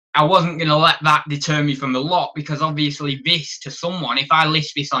 but I wasn't going to let that deter me from the lot, because obviously this to someone, if I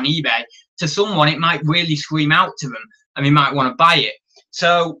list this on eBay to someone, it might really scream out to them and they might want to buy it.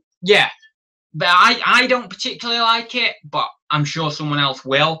 So yeah, but I don't particularly like it, but I'm sure someone else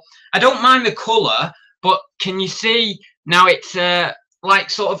will. I don't mind the color, but can you see now it's like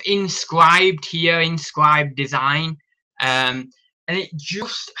sort of inscribed here, inscribed design, and it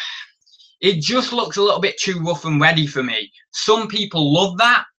just looks a little bit too rough and ready for me. Some people love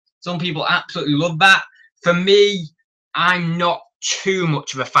that. Some people absolutely love that. For me, I'm not too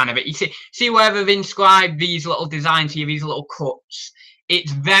much of a fan of it. You see where they've inscribed these little designs here, these little cuts.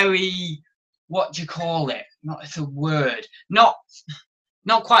 It's very, what do you call it? It's a word. Not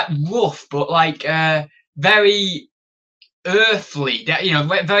quite rough, but like very earthly.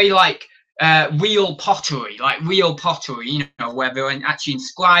 Very like real pottery, where they're actually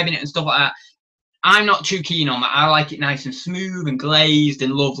inscribing it and stuff like that. I'm not too keen on that. I like it nice and smooth and glazed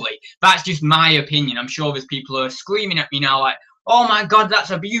and lovely. That's just my opinion. I'm sure there's people who are screaming at me now like, oh my god,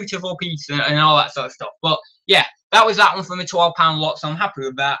 that's a beautiful piece and all that sort of stuff. But yeah, that was that one from a £12 lot, so I'm happy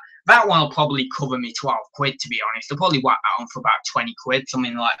with that. That one will probably cover me 12 quid, to be honest. I'll probably whack that on for about 20 quid,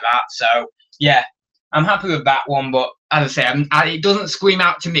 something like that. So yeah, I'm happy with that one. But as I say, it doesn't scream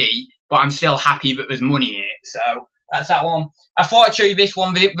out to me, but I'm still happy that there's money in it. So that's that one. I thought I'd show you this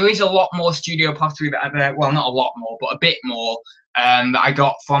one. There is a lot more studio pottery that well, not a lot more, but a bit more that I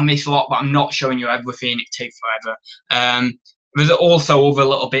got from this lot, but I'm not showing you everything. It takes forever. There's also other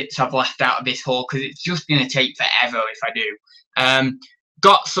little bits I've left out of this haul because it's just going to take forever if I do.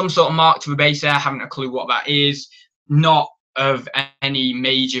 Got some sort of mark to the base there. Haven't a clue what that is. Not of any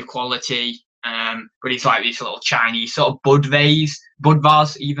major quality. But it's like this little Chinese sort of bud vase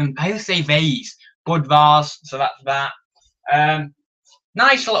even. I always say vase. Bud vase, so that's that.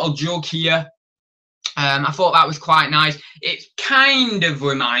 Nice little jug here. I thought that was quite nice. It kind of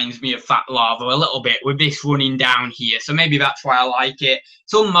reminds me of Fat Lava a little bit with this running down here, so maybe that's why I like it.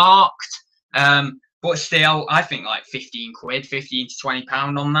 It's unmarked, but still, I think like 15 quid, 15 to 20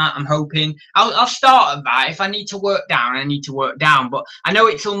 pound on that. I'm hoping I'll start at that. If I need to work down, I need to work down. But I know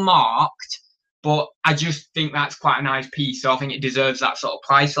it's unmarked. But I just think that's quite a nice piece, so I think it deserves that sort of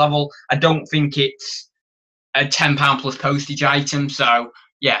price level. I don't think it's a £10 plus postage item, so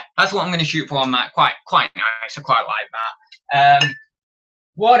yeah, that's what I'm going to shoot for on that. Quite nice. I quite like that.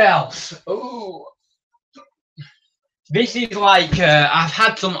 What else? Oh, this is like I've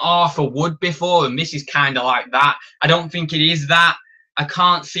had some Arthur wood before, and this is kind of like that. I don't think it is that. I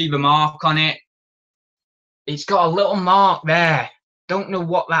can't see the mark on it. It's got a little mark there. Don't know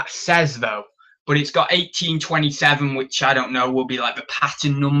what that says though. But it's got 1827, which I don't know will be like the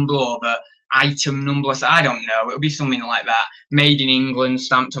pattern number or the item number. So I don't know. It'll be something like that. Made in England,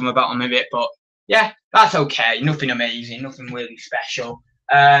 stamped on the bottom of it. But yeah, that's okay. Nothing amazing. Nothing really special.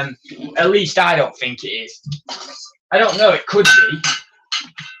 At least I don't think it is. I don't know. It could be.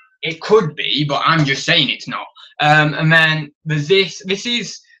 It could be, but I'm just saying it's not. And then there's this. This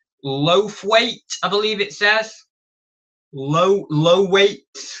is loaf weight, I believe it says. Low weight.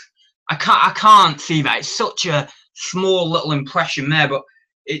 I can't see that. It's such a small little impression there, but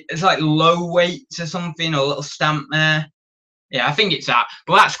it's like low weights or something, or a little stamp there. Yeah, I think it's that.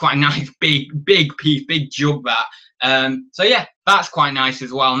 But that's quite a nice big piece, big jug that. So yeah, that's quite nice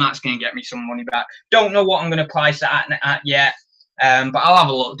as well, and that's going to get me some money back. Don't know what I'm going to price that at yet, but I'll have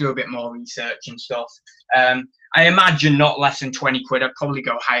a look, do a bit more research and stuff. I imagine not less than 20 quid. I'd probably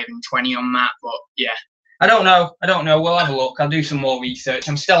go higher than 20 on that, but yeah. I don't know. We'll have a look. I'll do some more research.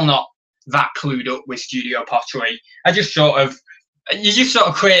 I'm still not that clued up with studio pottery. You just sort of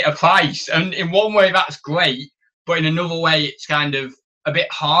create a price, and in one way that's great, but in another way it's kind of a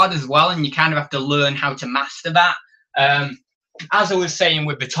bit hard as well, and you kind of have to learn how to master that. As I was saying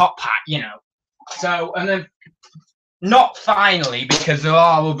with the top hat, you know. So, and then not finally, because there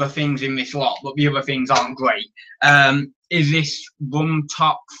are other things in this lot, but the other things aren't great, is this rum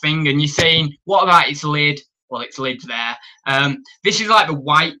top thing, and you're saying, what about its lid? Well, its lid's there. This is like the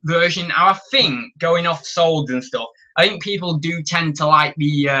white version. Now, I think, going off solds and stuff, I think people do tend to like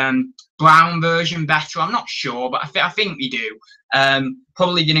the brown version better. I'm not sure, but I think they do.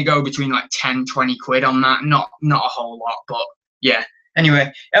 Probably going to go between like 10, 20 quid on that. Not a whole lot, but yeah.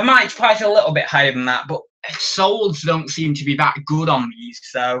 Anyway, it might price a little bit higher than that, but solds don't seem to be that good on these.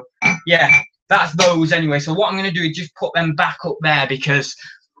 So yeah, that's those anyway. So what I'm going to do is just put them back up there because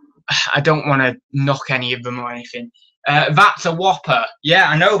I don't want to knock any of them or anything. That's a whopper. Yeah,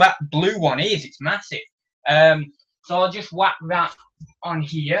 I know that blue one is. It's massive. So I'll just whack that on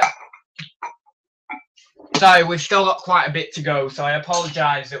here. Sorry, we've still got quite a bit to go, so I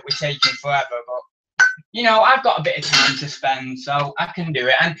apologise that we're taking forever, but you know, I've got a bit of time to spend, so I can do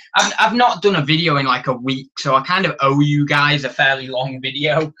it. And I've not done a video in like a week, so I kind of owe you guys a fairly long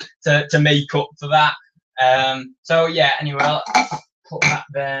video to make up for that. So yeah, anyway, I'll put that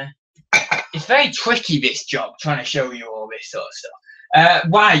there. It's very tricky, this job, trying to show you all this sort of stuff.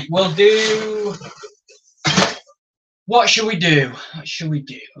 Right, we'll do... What should we do? What should we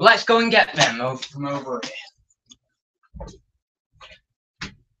do? Let's go and get them from over here.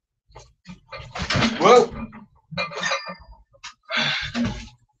 Whoa!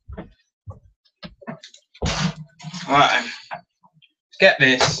 Right, let's get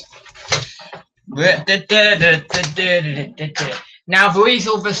this. Now there is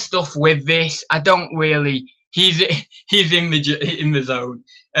other stuff with this. I don't really. He's in the zone.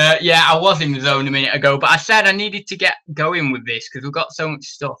 Yeah, I was in the zone a minute ago, but I said I needed to get going with this because we've got so much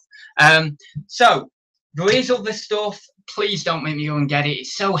stuff. So there is other stuff. Please don't make me go and get it.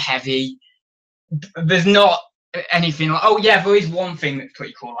 It's so heavy. There's not anything like. Oh yeah, there is one thing that's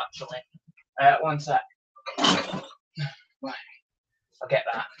pretty cool actually. One sec. Right, I'll get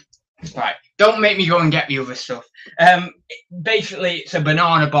that. Right, don't make me go and get the other stuff. Basically, it's a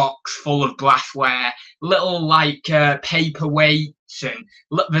banana box full of glassware, little like paperweights, and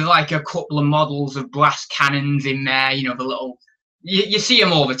there's like a couple of models of brass cannons in there. You know, the little, you see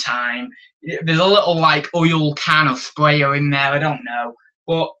them all the time. There's a little like oil can or sprayer in there. I don't know,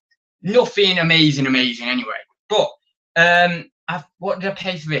 but nothing amazing anyway. But what did I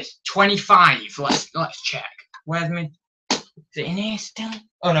pay for this? 25. Let's check. Where's me? Is it in here still?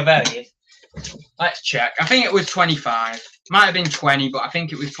 Oh no, there it is. Let's check. I think it was 25. Might have been 20, but I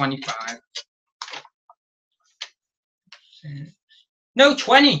think it was 25. No,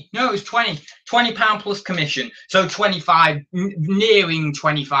 20. No, it was 20. £20 plus commission. So 25, nearing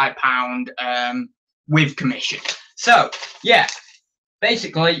 £25 with commission. So yeah,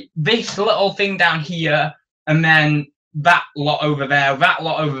 basically this little thing down here, and then that lot over there. That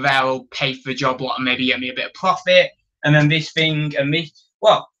lot over there will pay for the job lot and maybe get me a bit of profit. And then this thing and this.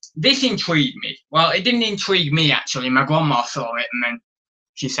 Well, this intrigued me. Well, it didn't intrigue me actually. My grandma saw it and then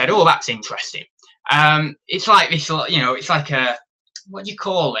she said, "Oh, that's interesting." It's like this, you know. It's like a, what do you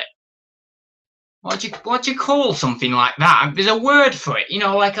call it? What do you call something like that? There's a word for it, you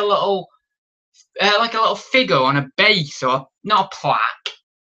know, like a little figure on a base, or not a plaque.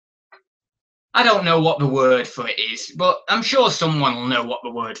 I don't know what the word for it is, but I'm sure someone will know what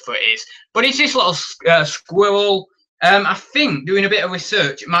the word for it is. But it's this little squirrel. I think, doing a bit of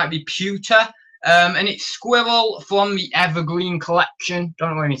research, it might be pewter, and it's squirrel from the Evergreen collection.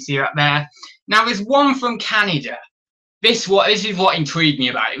 Don't know when you see that there. Now, there's one from Canada. This is what intrigued me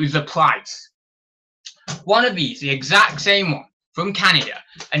about it. It was the price. One of these, the exact same one from Canada,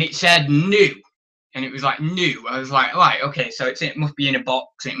 and it said new, and it was like new. I was like, right, okay, so it must be in a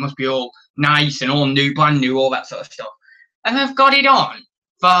box, and it must be all nice and all new, brand new, all that sort of stuff. And I've got it on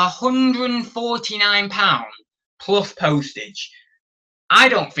for £149. plus postage. I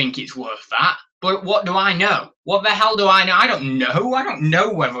don't think it's worth that, but what do I know? What the hell do I know? I don't know. I don't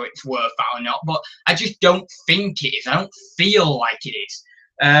know whether it's worth that or not, but I just don't think it is. I don't feel like it is.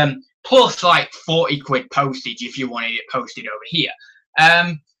 Plus like 40 quid postage if you wanted it posted over here.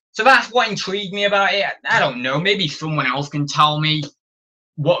 So that's what intrigued me about it. I don't know. Maybe someone else can tell me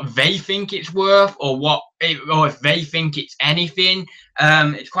what they think it's worth, or if they think it's anything.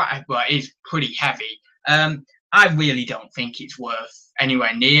 It's quite, well, it is pretty heavy. I really don't think it's worth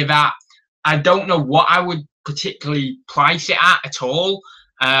anywhere near that. I don't know what I would particularly price it at all,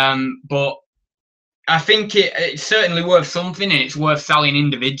 but I think it's certainly worth something, and it's worth selling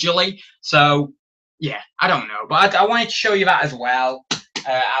individually. So yeah, I don't know, but I wanted to show you that as well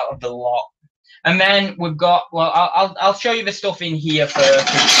out of the lot. And then we've got, well, I'll show you the stuff in here first.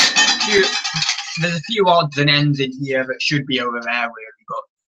 There's a few odds and ends in here that should be over there. Really, but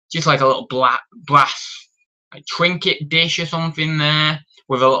just like a little brass like trinket dish or something there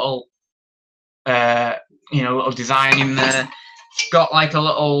with a little, little design in there. It's got like a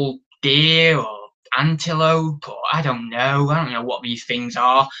little deer or antelope, or I don't know what these things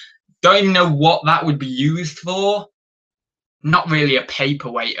are. Don't even know what that would be used for. Not really a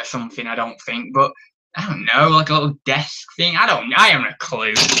paperweight or something, I don't think, but I don't know, like a little desk thing. I haven't a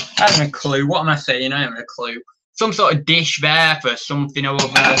clue. What am I saying? I haven't a clue. Some sort of dish there for something or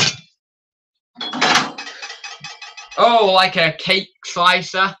other. Oh, like a cake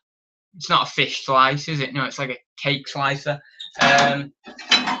slicer. It's not a fish slice, is it? No, it's like a cake slicer. And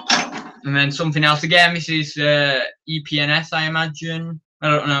then something else again. This is EPNS, I imagine. I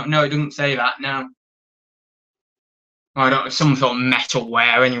don't know. No, it doesn't say that. No. Oh, I don't. Some sort of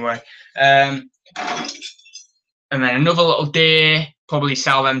metalware, anyway. And then another little deer. Probably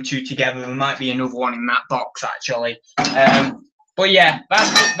sell them two together. There might be another one in that box actually. But yeah,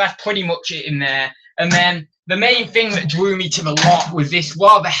 that's pretty much it in there. And then the main thing that drew me to the lot was this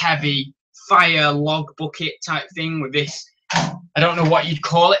rather heavy fire log bucket type thing with this. I don't know what you'd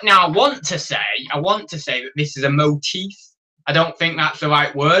call it. Now I want to say that this is a motif. I don't think that's the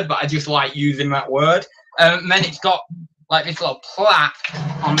right word, but I just like using that word. And then it's got like this little plaque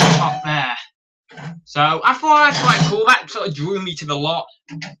on the top there. So I thought that's quite cool. That sort of drew me to the lot.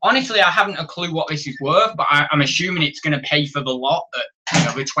 Honestly, I haven't a clue what this is worth, but I'm assuming it's going to pay for the lot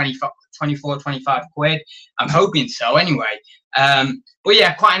at the 24, 25 quid. I'm hoping so anyway. But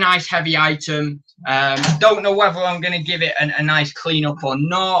yeah, quite a nice heavy item. Don't know whether I'm going to give it a nice clean up or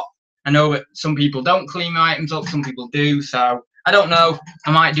not. I know that some people don't clean my items up, some people do. So I don't know.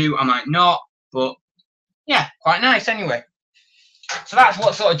 I might do, I might not. But yeah, quite nice anyway. So that's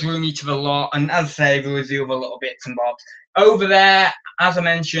what sort of drew me to the lot. And as I say, there was the other little bits and bobs. Over there, as I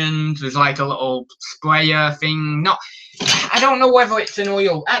mentioned, there's like a little sprayer thing. I don't know whether it's an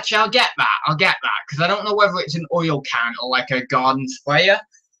oil. Actually, I'll get that because I don't know whether it's an oil can or like a garden sprayer.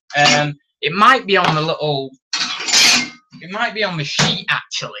 It might be on the little. It might be on the sheet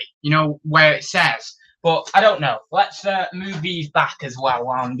actually. Where it says. But I don't know. Let's move these back as well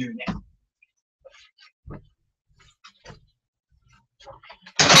while I'm doing it.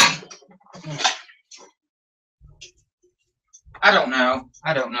 I don't know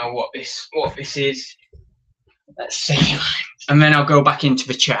what this is. Let's see. And then I'll go back into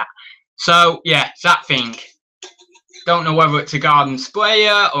the chat. So yeah, it's that thing. Don't know whether it's a garden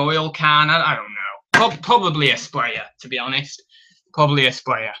sprayer or oil can. I don't know. Probably a sprayer, to be honest. Probably a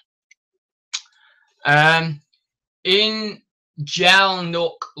sprayer. In gel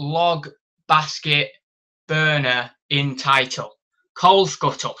nook log basket burner in title. Coal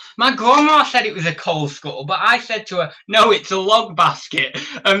scuttle. My grandma said it was a coal scuttle, but I said to her, no, it's a log basket.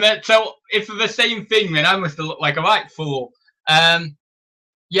 And then, so if they're the same thing, then I must have looked like a right fool.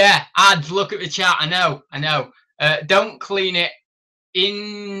 Yeah, ads, look at the chat. I know. Don't clean it.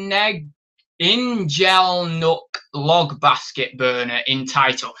 In gel nook log basket burner in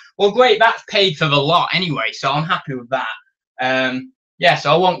title. Well, great, that's paid for the lot anyway, so I'm happy with that. Yeah,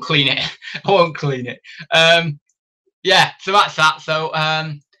 so I won't clean it. Yeah, so that's that. So,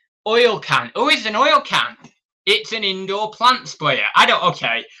 oil can. Oh, it's an oil can. It's an indoor plant sprayer.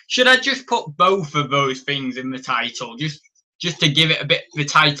 Okay. Should I just put both of those things in the title? Just to give it the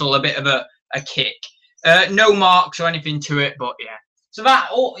title a bit of a kick. No marks or anything to it, but yeah. So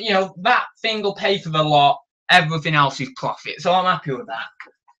that, that thing will pay for the lot. Everything else is profit. So I'm happy with that.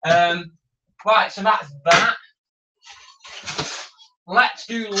 Right, so that's that. Let's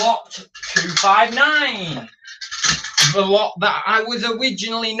do lot 259. The lot that I was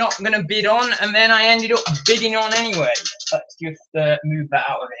originally not going to bid on, and then I ended up bidding on anyway. Let's just move that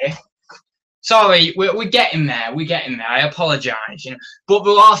out of here. Sorry, we're getting there. I apologise. But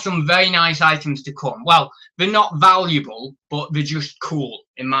there are some very nice items to come. Well, they're not valuable, but they're just cool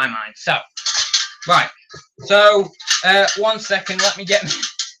in my mind. So, right. So, 1 second. Let me get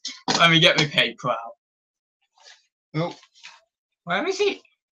my paper out. Oh, where is it?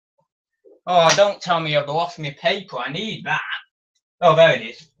 Oh, don't tell me I've lost my paper. I need that. Oh, there it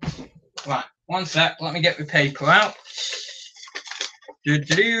is. Right, 1 sec. Let me get my paper out.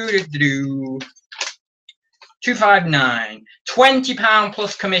 259. £20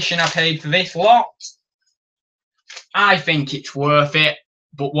 plus commission I paid for this lot. I think it's worth it,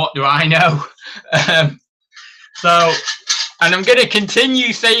 but what do I know? So And I'm going to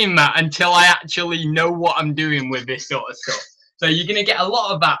continue saying that until I actually know what I'm doing with this sort of stuff. So you're going to get a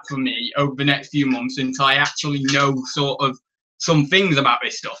lot of that from me over the next few months until I actually know sort of some things about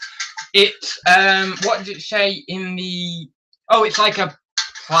this stuff. It's, what did it say in the, oh, it's like a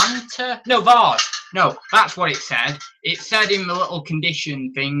planter? No, vase. No, that's what it said. It said in the little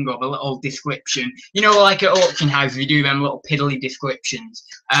condition thing or the little description, you know, like at auction houses, we do them little piddly descriptions.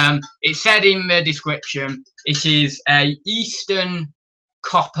 It said in the description, it is a Eastern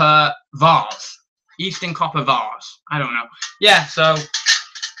copper vase. Eastern copper vase. I don't know. Yeah, so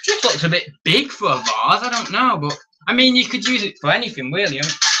just looks a bit big for a vase. I don't know, but I mean, you could use it for anything, really. I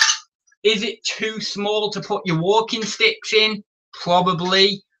mean, is it too small to put your walking sticks in?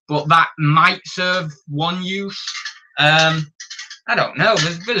 Probably, but that might serve one use. I don't know.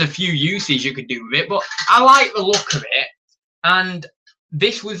 There's a few uses you could do with it, but I like the look of it, and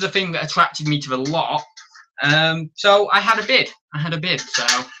this was the thing that attracted me to the lot. So I had a bid. So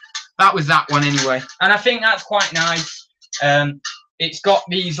that was that one anyway, and I think that's quite nice. It's got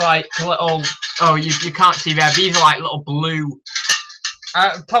these like little, oh, you can't see there, these are like little blue,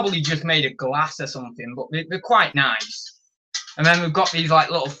 probably just made of glass or something, but they're quite nice. And then we've got these like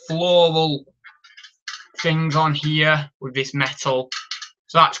little floral things on here with this metal,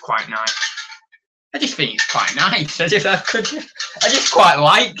 so that's quite nice. I just think it's quite nice. I just quite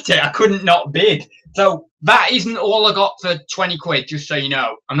liked it. I couldn't not bid. So that isn't all I got for 20 quid, just so you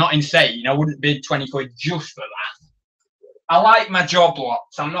know. I'm not insane. I wouldn't bid 20 quid just for that. I like my job lot,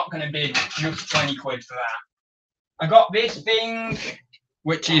 so I'm not going to bid just 20 quid for that. I got this thing,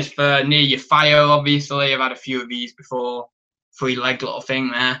 which is for near your fire, obviously. I've had a few of these before. 3-legged little thing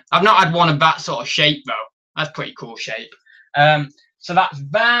there. I've not had one of that sort of shape, though. That's pretty cool shape. So that's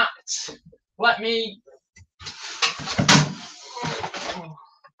that. Let me...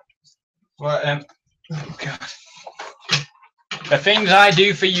 Well, oh God. The things I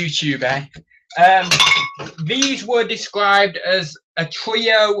do for YouTube, eh? These were described as a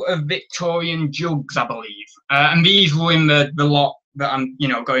trio of Victorian jugs, I believe. And these were in the lot that I'm,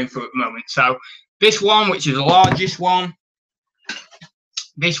 going through at the moment. So this one, which is the largest one.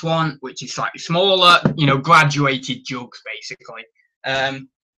 This one, which is slightly smaller, graduated jugs, basically.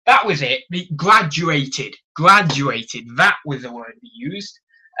 That was it. Graduated. That was the word we used.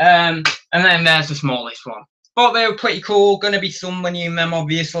 And then there's the smallest one. But they were pretty cool. Going to be some money in them,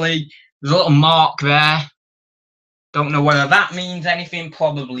 obviously. There's a little mark there. Don't know whether that means anything.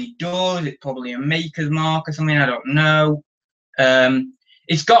 Probably does. It's probably a maker's mark or something. I don't know.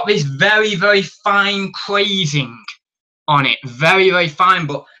 It's got this very, very fine crazing on it. Very, very fine.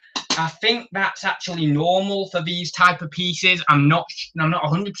 But I think that's actually normal for these type of pieces. I'm not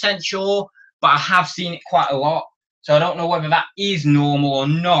 100% sure, but I have seen it quite a lot. So I don't know whether that is normal or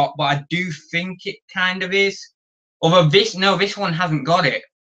not, but I do think it kind of is. Although this one hasn't got it.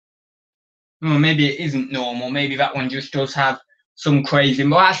 Well, maybe it isn't normal. Maybe that one just does have some crazing,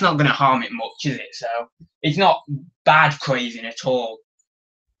 but that's not going to harm it much, is it? So it's not bad crazing at all.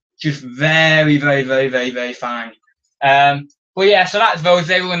 Just very, very, very, very, very fine. But yeah, so that's those.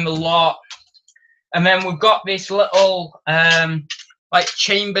 They were in the lot. And then we've got this little like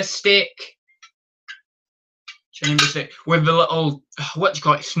chamber stick with the little, what do you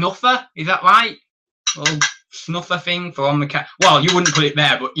call it, snuffer? Is that right? Little snuffer thing for on the well, you wouldn't put it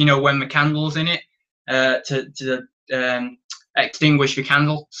there, but when the candle's in it, to extinguish the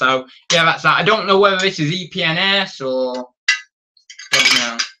candle. So yeah, that's that. I don't know whether this is EPNS or don't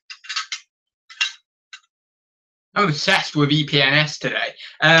know. I'm obsessed with EPNS today.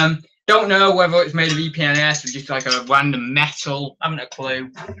 Don't know whether it's made of EPNS or just like a random metal. I haven't a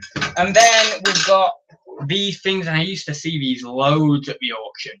clue. And then we've got these things, and I used to see these loads at the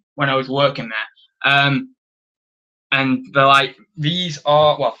auction when I was working there. And they're like, these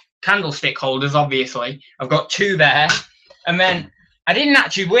are, well, candlestick holders, obviously. I've got 2 there. And then I didn't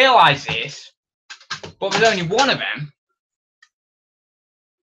actually realise this, but there's only one of them.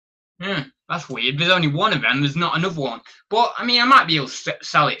 That's weird. There's only one of them. There's not another one. But, I mean, I might be able to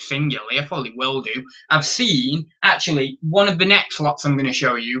sell it singularly. I probably will do. I've seen, actually, one of the next lots I'm going to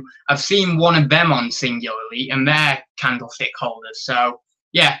show you, I've seen one of them on singularly, and they're candlestick holders. So,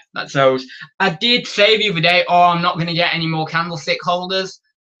 yeah, that's those. I did say the other day, oh, I'm not going to get any more candlestick holders.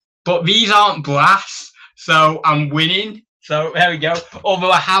 But these aren't brass, so I'm winning. So, there we go.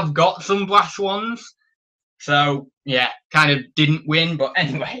 Although I have got some brass ones. So, yeah, kind of didn't win. But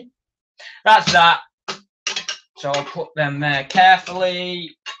anyway. That's that. So I'll put them there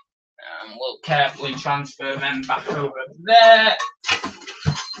carefully. And we'll carefully transfer them back over there.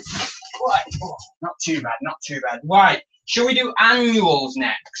 Right. Oh, not too bad, not too bad. Right. Shall we do annuals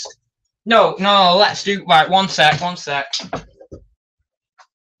next? No, let's do... Right, one sec.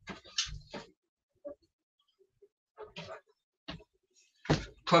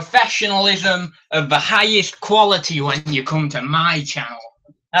 professionalism of the highest quality when you come to my channel.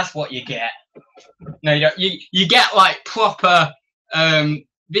 That's what you get. No, you get like proper.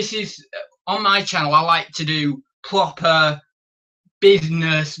 This is on my channel. I like to do proper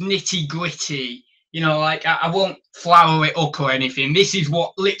business, nitty gritty. You know, like I won't flower it up or anything. This is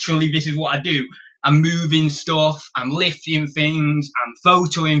what this is what I do. I'm moving stuff. I'm lifting things. I'm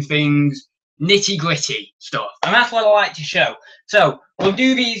photoing things. Nitty gritty stuff, and that's what I like to show. So we'll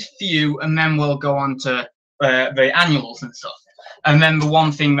do these few, and then we'll go on to the annuals and stuff. And then the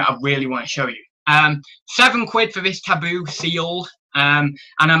one thing that I really want to show you, £7 for this taboo sealed, and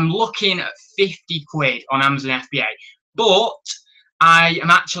I'm looking at 50 quid on Amazon FBA, but I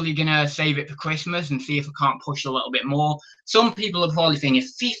am actually gonna save it for Christmas and see if I can't push a little bit more. Some people are probably thinking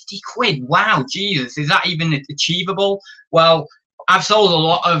 50 quid, wow, Jesus, is that even achievable? Well, I've sold a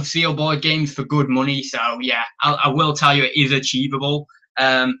lot of sealed board games for good money, so yeah, I will tell you it is achievable.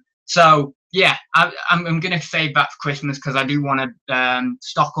 So yeah, I'm going to save that for Christmas because I do want to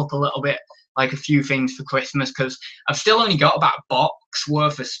stock up a little bit, like a few things for Christmas, because I've still only got about a box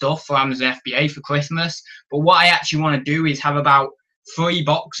worth of stuff for Amazon FBA for Christmas. But what I actually want to do is have about 3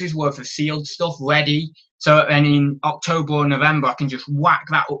 boxes worth of sealed stuff ready, so then in October or November I can just whack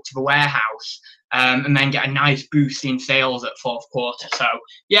that up to the warehouse. And then get a nice boost in sales at 4th quarter. So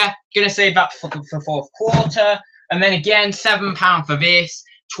yeah, gonna save that for 4th quarter. And then again, £7 for this,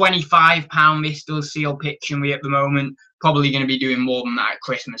 £25 this does seal Pictionary at the moment. Probably gonna be doing more than that at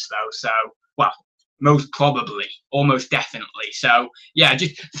Christmas though. So well, most probably, almost definitely. So yeah,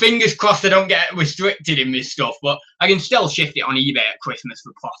 just fingers crossed I don't get restricted in this stuff, but I can still shift it on eBay at Christmas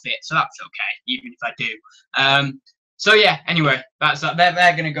for profit, so that's okay, even if I do. So yeah, anyway, that's that.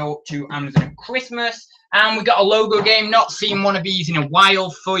 They're going to go up to Amazon at Christmas. And we got a logo game, not seen one of these in a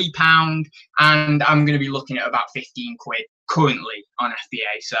while, £3. And I'm going to be looking at about 15 quid currently on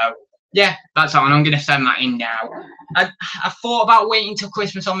FBA. So yeah, that's that one. I'm going to send that in now. I thought about waiting till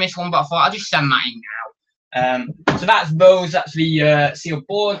Christmas on this one, but I thought I'll just send that in now. So that's those. That's the sealed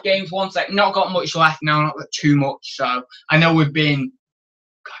board games ones. Like, not got much left now, not got too much. So I know we've been,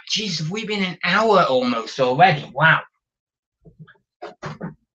 God, jeez, have we been an hour almost already? Wow.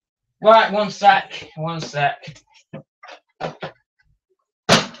 Right, one sec. Right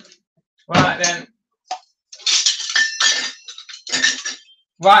then.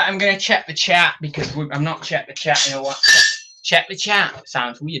 Right, I'm going to check the chat because I've not checked the chat in a while. Check the chat.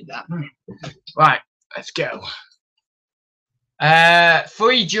 Sounds weird, that. Right, let's go.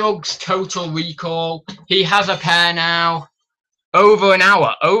 3 jugs, total recall. He has a pair now. Over an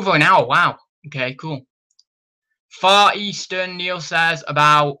hour, wow. Okay, cool. Far Eastern, Neil says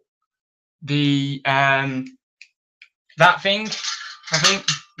about the that thing, I think,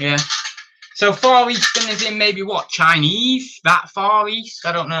 yeah. So Far Eastern is in maybe what, Chinese? That Far East?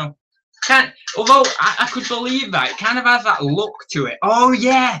 I don't know. Although I could believe that, it kind of has that look to it. Oh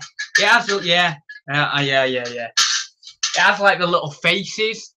yeah, it has, yeah. It has like the little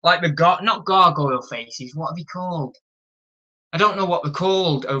faces, like the not gargoyle faces. What are they called? I don't know what they're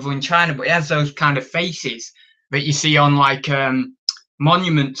called over in China, but it has those kind of faces that you see on like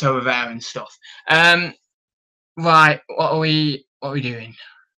monuments over there and stuff. Right, what are we doing?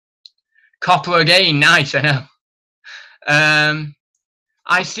 Copper again, nice, I know.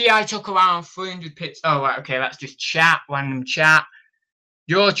 I see I took around 300 pits. Oh right, okay, that's just chat, random chat.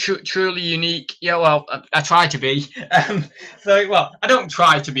 You're truly unique. Yeah, well, I try to be. So well, I don't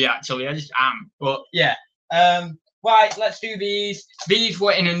try to be actually, I just am. But yeah. Right, let's do these. These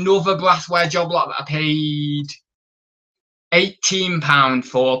were in another brassware job lot that I paid £18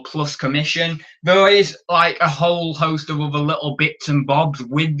 for plus commission. There is like a whole host of other little bits and bobs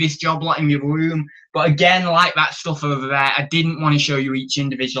with this job lot in your room, but again, like that stuff over there, I didn't want to show you each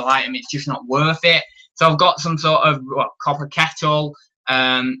individual item. It's just not worth it. So I've got some sort of copper kettle.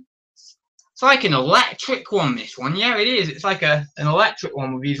 It's like an electric one, this one. Yeah, it is. It's like an electric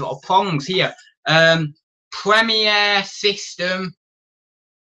one with these little prongs here. Premier system,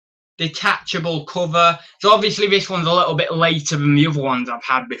 detachable cover. So obviously this one's a little bit later than the other ones I've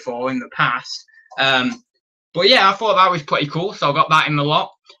had before in the past. But yeah, I thought that was pretty cool, so I got that in the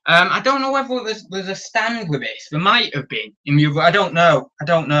lot. I don't know whether there's a stand with this. There might have been in the other. I don't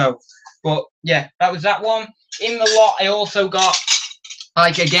know. But yeah, that was that one. In the lot, I also got,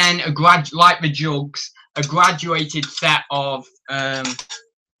 like again, like the jugs, a graduated set of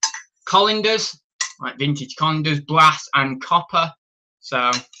colanders, like vintage colanders, brass and copper.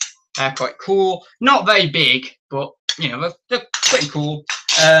 So they're quite cool. Not very big, but you know, they're pretty cool.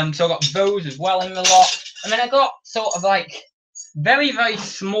 So I got those as well in the lot. And then I got sort of like very, very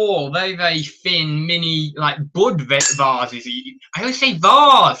small, very, very thin mini, like, bud vases. I always say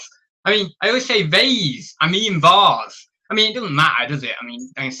vase. I mean, I always say vase. I mean vase. I mean, it doesn't matter, does it? I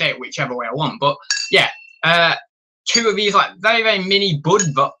mean, I can say it whichever way I want. But, yeah, two of these, like, very, very mini bud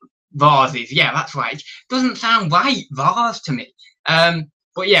vases. Yeah, that's right. It doesn't sound right, vase, to me.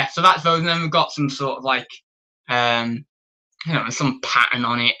 But, yeah, so that's those. And then we've got some sort of, like, I don't know, some pattern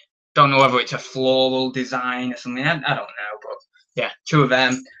on it. Don't know whether it's a floral design or something. I don't know, but yeah, two of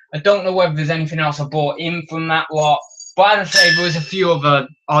them. I don't know whether there's anything else I bought in from that lot. But as I say, there was a few other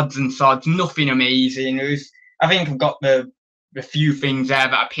odds and sods, nothing amazing. I think I've got the few things there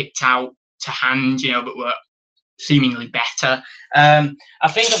that I picked out to hand, you know, that were seemingly better. I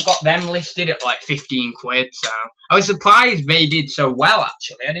think I've got them listed at like 15 quid. So I was surprised they did so well,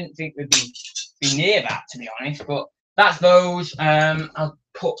 actually. I didn't think they'd be near that, to be honest. But that's those. I'll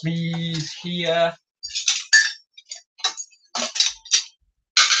put these here.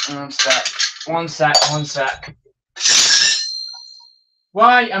 One sec.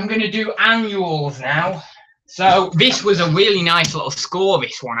 Right, I'm going to do annuals now. So this was a really nice little score,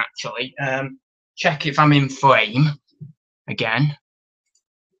 this one, actually. Check if I'm in frame again.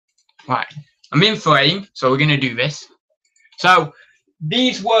 Right, I'm in frame, so we're going to do this. So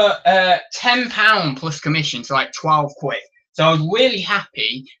these were £10 plus commission, so like 12 quid. So I was really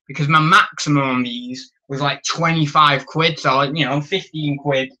happy because my maximum on these was like 25 quid. So, you know, 15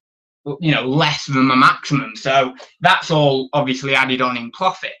 quid, you know, less than my maximum. So that's all obviously added on in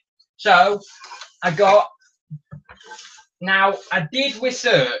profit. So now I did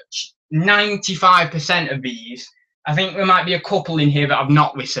research 95% of these. I think there might be a couple in here that I've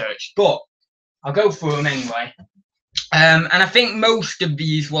not researched, but I'll go through them anyway. And I think most of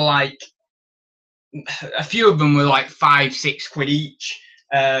these were like, a few of them were like 5-6 quid each.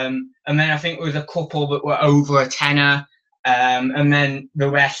 And then I think there was a couple that were over a tenner. And then the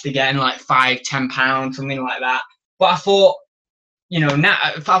rest again, like £5-10, something like that. But I thought, you know, now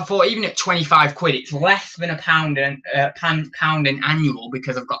I thought even at 25 quid, it's less than pound an annual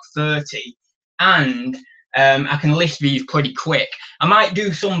because I've got 30, and I can list these pretty quick. I might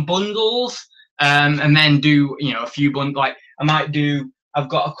do some bundles, and then do, you know, a few bundles. Like I've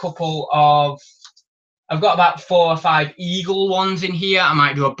got about 4 or 5 Eagle ones in here. I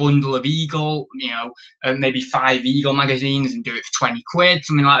might do a bundle of Eagle, you know, maybe 5 Eagle magazines and do it for 20 quid,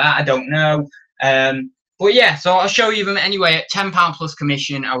 something like that. I don't know. But yeah, so I'll show you them anyway at £10 plus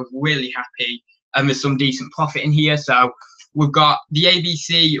commission. I was really happy, and there's some decent profit in here. So we've got the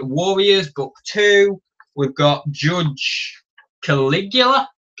ABC Warriors Book 2. We've got Judge Caligula.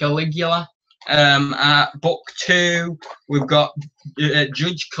 Book 2. We've got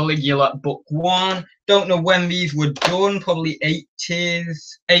Judge Caligula Book 1. Don't know when these were done. Probably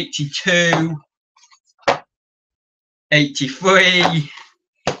 80s, 82, 83.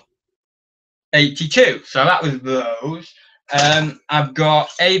 82. So that was those. I've got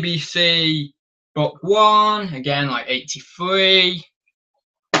ABC Book 1, again, like 83.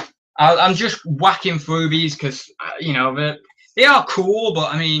 I'm just whacking through these because, you know, they are cool,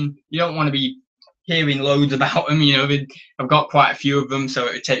 but I mean, you don't want to be hearing loads about them. You know, I've got quite a few of them, so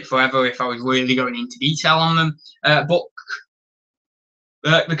it would take forever if I was really going into detail on them.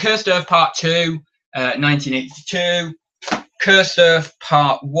 The Cursed Earth Part 2, 1982. Cursed Earth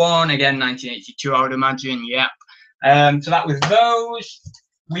Part 1, again, 1982, I would imagine, yep. So that was those.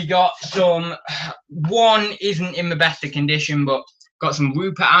 We got some, one isn't in the best of condition, but got some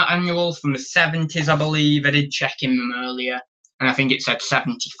Rupert annuals from the 70s, I believe. I did check in them earlier, and I think it said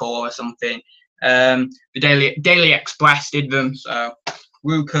 74 or something. The Daily Express did them, so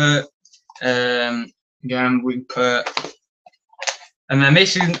Rupert, again, Rupert. And then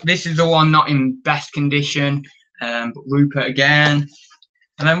this is the one not in best condition. But Rupert again,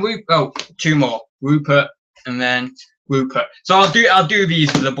 and then two more, Rupert, and then Rupert. So I'll do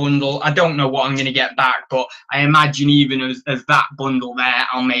these as a bundle. I don't know what I'm going to get back, but I imagine even as that bundle there,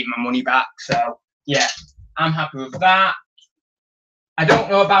 I'll make my money back. So yeah, I'm happy with that. I don't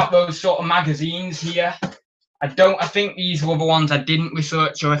know about those sort of magazines here. I think these were the ones I didn't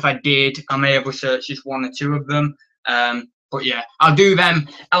research, or if I did, I may have researched just 1 or 2 of them. But yeah, I'll do them.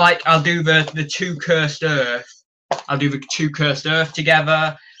 I'll do the 2 Cursed Earth. I'll do the 2 Cursed Earth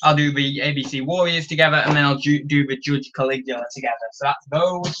together. I'll do the ABC Warriors together, and then I'll do the Judge Caligula together. So that's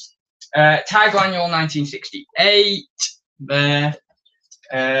those. Tiger Annual 1968. There.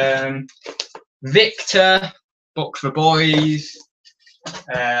 Victor, Book for Boys.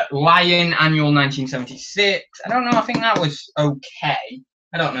 Lion Annual 1976. I don't know. I think that was okay.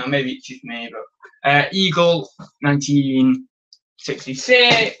 I don't know. Maybe it's just me, but Eagle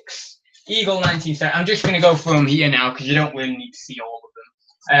 1966. Eagle 1970. I'm just going to go from here now because you don't really need to see all of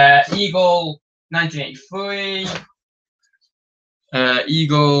them. Eagle 1983.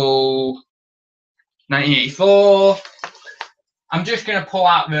 Eagle 1984. I'm just going to pull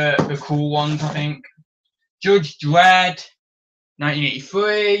out the cool ones, I think. Judge Dredd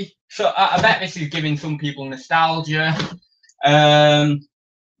 1983. So I bet this is giving some people nostalgia.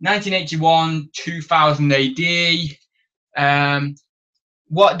 1981, 2000 AD.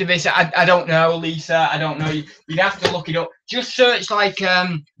 What did they say? I don't know, Lisa. I don't know. You'd have to look it up. Just search like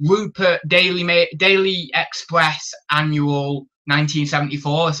Rupert Daily Express Annual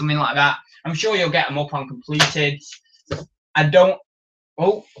 1974 or something like that. I'm sure you'll get them up on completed. I don't.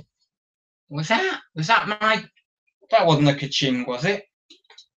 Oh, was that? Was that my? That wasn't a ka-ching, was it?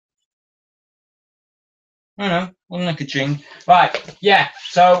 I don't know. Wasn't a ka-ching. Right. Yeah.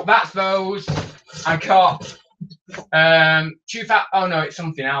 So that's those. I got. Oh no, it's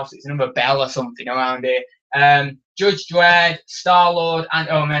something else. It's another bell or something around here. Judge Dredd, Star-Lord, and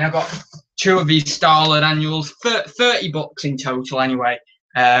oh man, I got 2 of these Star-Lord annuals. 30 bucks in total anyway.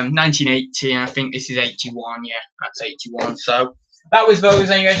 1980, and I think this is 81. Yeah, that's 81. So that was those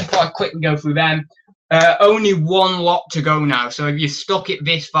anyway. Just thought I'd quickly go through them. Only 1 lot to go now. So if you stuck it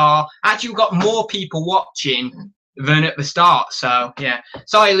this far, actually we've got more people watching than at the start. So yeah,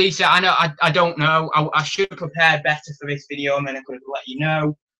 sorry Lisa, I know I don't know. I should have prepared better for this video and then I could have let you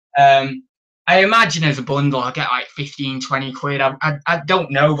know. I imagine as a bundle I get like 15-20 quid. I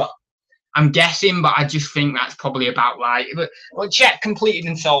don't know, but I'm guessing, but I just think that's probably about right. But we'll check completed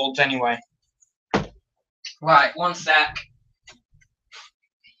and sold anyway. Right, one sec.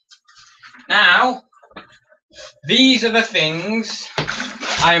 Now, these are the things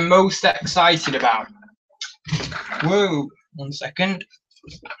I'm most excited about. Whoa, 1 second.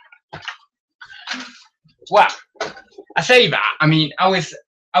 Well, I say that. I mean, I was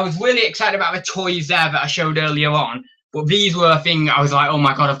really excited about the toys there that I showed earlier on, but these were a thing I was like, oh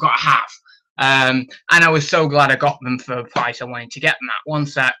my god, I've got to have. And I was so glad I got them for the price I wanted to get them at. 1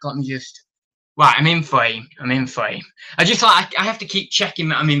 sec, let me just. Right, I'm in frame. I'm in frame. I have to keep checking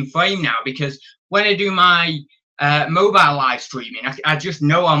that I'm in frame now because when I do my mobile live streaming, I just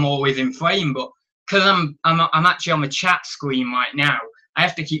know I'm always in frame, but because I'm actually on the chat screen right now, I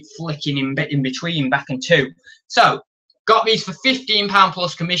have to keep flicking in between back and two. So got these for £15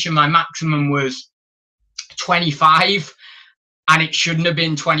 plus commission. My maximum was 25, and it shouldn't have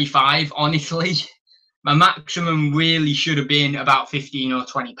been 25. Honestly, my maximum really should have been about 15 or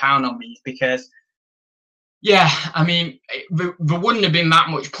 20 pound on these because, yeah, I mean there wouldn't have been that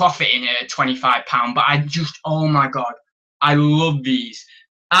much profit in it at 25 pound. But I just, oh my god, I love these.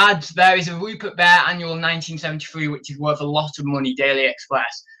 Ads, there is a Rupert Bear Annual 1973, which is worth a lot of money, Daily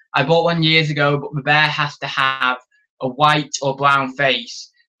Express. I bought one years ago, but the bear has to have a white or brown face.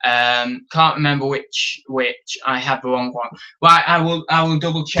 Can't remember which. I have the wrong one. Right, I will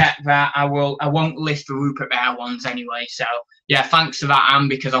double check that. I won't list the Rupert Bear ones anyway. So yeah, thanks for that, Anne,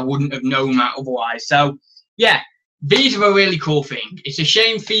 because I wouldn't have known that otherwise. So yeah, these are a really cool thing. It's a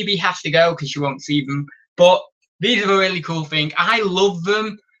shame Phoebe has to go because she won't see them, but these are a really cool thing. I love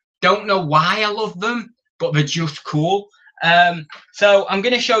them. Don't know why I love them, but they're just cool. So I'm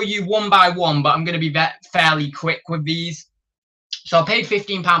going to show you one by one, but I'm going to be fairly quick with these. So I paid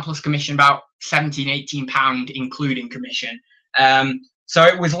 £15 plus commission, about £17-18 including commission. So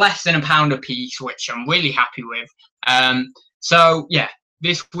it was less than £1 a piece, which I'm really happy with. So yeah,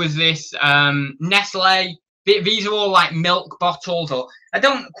 this was this Nestle. These are all like milk bottles, or I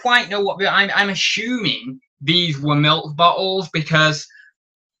don't quite know what. I'm assuming these were milk bottles because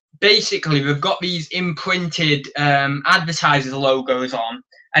basically they've got these imprinted advertiser logos on,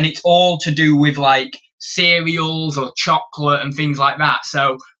 and it's all to do with like cereals or chocolate and things like that.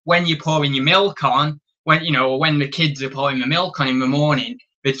 So when you're pouring your milk on, when the kids are pouring the milk on in the morning,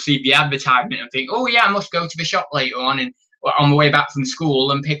 they'd see the advertisement and think, oh yeah, I must go to the shop later on and on the way back from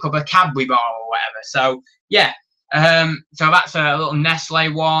school and pick up a Cadbury bar or whatever. So yeah, so that's a little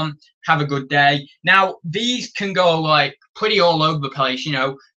Nestle one. Have a good day. Now these can go like pretty all over the place.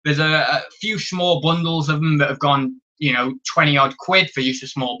 There's a few small bundles of them that have gone 20 odd quid for just a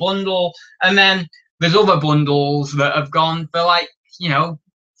small bundle, and then there's other bundles that have gone for like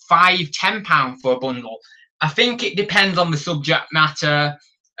 £5-10 for a bundle. I think it depends on the subject matter.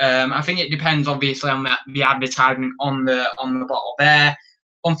 I think it depends obviously on the advertisement on the bottle there.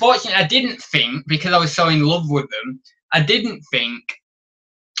 Unfortunately, I didn't think, because I was so in love with them, I didn't think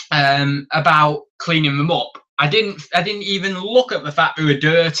about cleaning them up. I didn't even look at the fact they were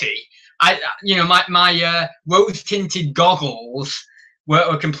dirty. My rose tinted goggles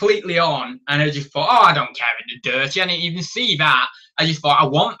were completely on, and I just thought, oh, I don't care if they're dirty. I didn't even see that. I just thought, I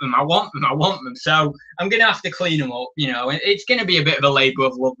want them. So I'm gonna have to clean them up. You know, it's gonna be a bit of a labour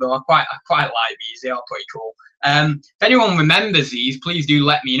of love, though. I quite like these. They are pretty cool. If anyone remembers these, please do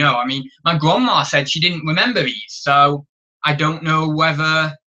let me know. I mean, my grandma said she didn't remember these, so I don't know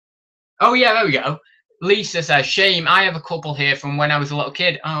whether. Oh yeah, there we go. Lisa says, shame, I have a couple here from when I was a little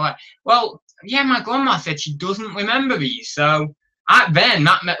kid. Oh, right. Well, yeah, my grandma said she doesn't remember these. So then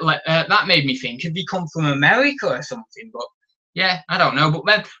that made me think, have they come from America or something? But yeah, I don't know.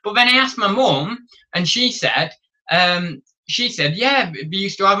 But then I asked my mum, and she said, yeah, they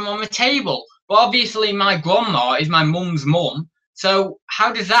used to have them on the table. But obviously, my grandma is my mum's mum. So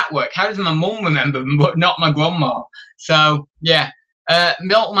how does that work? How does my mum remember them, but not my grandma? So yeah.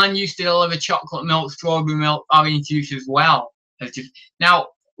 Milkman used to deliver chocolate milk, strawberry milk, orange juice as well. Now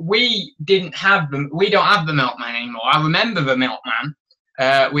we didn't have them. We don't have the Milkman anymore. I remember the Milkman.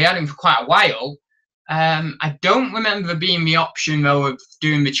 We had him for quite a while. I don't remember being the option though of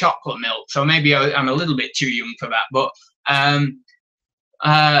doing the chocolate milk. So maybe I'm a little bit too young for that.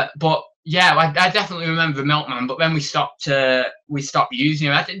 But yeah, I definitely remember the Milkman. But then we stopped using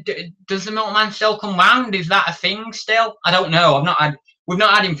him. Does the Milkman still come round? Is that a thing still? I don't know. We've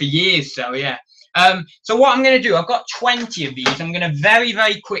not had him for years. So yeah. So what I'm going to do, I've got 20 of these. I'm going to very,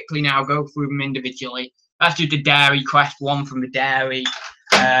 very quickly now go through them individually. That's just the Dairy Quest one from the dairy.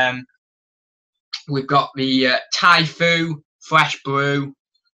 We've got the Thai Fu Fresh Brew.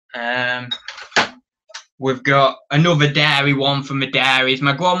 We've got another dairy one from the dairies.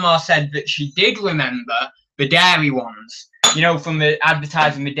 My grandma said that she did remember the dairy ones, you know, from the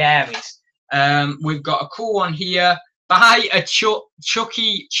advertising the dairies. We've got a cool one here. Buy a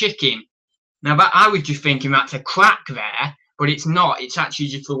Chucky chicken. Now, I was just thinking that's a crack there, but it's not. It's actually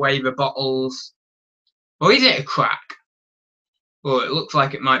just the way the bottles. Or is it a crack? Oh, it looks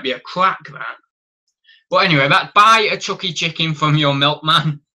like it might be a crack, that. But anyway, that buy a Chucky chicken from your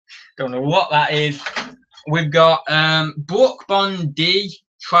milkman. Don't know what that is. We've got Brook Bond D,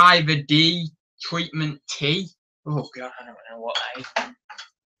 Try the D, Treatment T. Oh, God, I don't know what that is.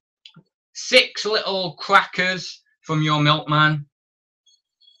 6 little crackers from your milkman.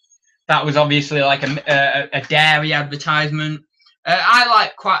 That was obviously like a dairy advertisement. I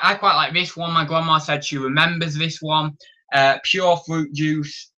quite like this one. My grandma said she remembers this one. Pure fruit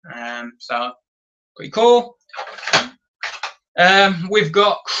juice. So pretty cool. We've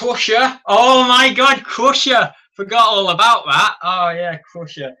got Crusher. Oh my God, Crusher! Forgot all about that. Oh yeah,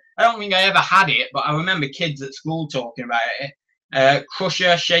 Crusher. I don't think I ever had it, but I remember kids at school talking about it.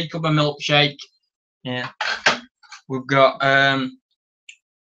 Crusher, shake up a milkshake. Yeah. We've got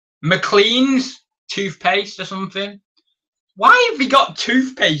MacLeod's toothpaste or something. Why have we got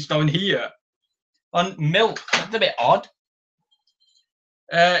toothpaste on here? On milk? That's a bit odd.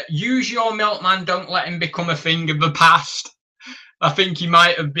 Use your milkman, don't let him become a thing of the past. I think he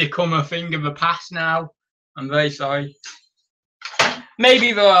might have become a thing of the past now. I'm very sorry.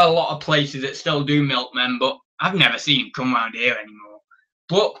 Maybe there are a lot of places that still do milkmen, but I've never seen him come around here anymore.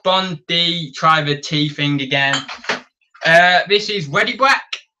 Brook Bond D, try the T thing again. This is Ready Black.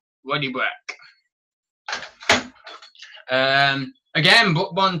 Ready Black. Again,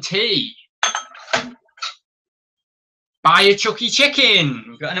 Brook Bond T. Buy a Chucky chicken.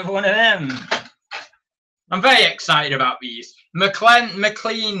 We've got another one of them. I'm very excited about these.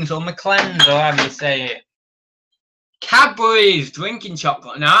 MacLeod's or MacLeod's, or however you say it. Cadbury's drinking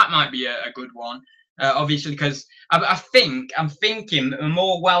chocolate. Now that might be a good one. Obviously, because I'm thinking that the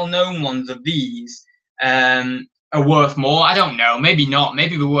more well-known ones of these are worth more. I don't know. Maybe not.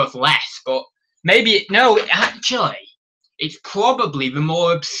 Maybe they're worth less. But maybe actually, it's probably the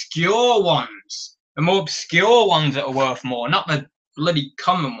more obscure ones. The more obscure ones that are worth more, not the bloody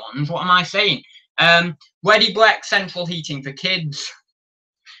common ones. What am I saying? Ready Black central heating for kids.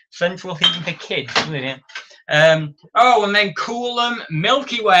 Central heating for kids. Oh, and then Coolum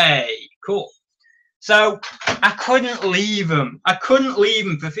Milky Way. Cool. So I couldn't leave them. I couldn't leave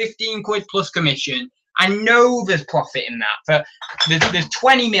them for 15 quid plus commission. I know there's profit in that. There's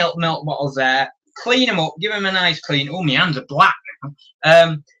 20 milk bottles there. Clean them up. Give them a nice clean. Oh, my hands are black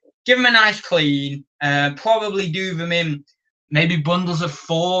now. Give them a nice clean. Probably do them in maybe bundles of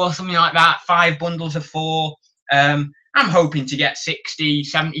 4 or something like that. 5 bundles of 4. I'm hoping to get 60,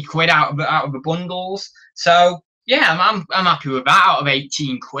 70 quid out of the bundles. So yeah, I'm happy with that out of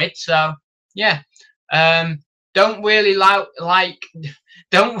 18 quid. So yeah, don't really like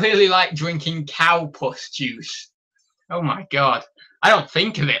drinking cow pus juice. Oh my God, I don't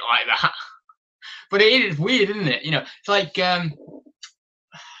think of it like that. But it is weird, isn't it? You know, it's like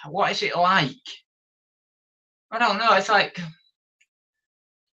what is it like? I don't know. It's like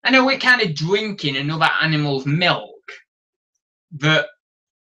I know we're kind of drinking another animal's milk,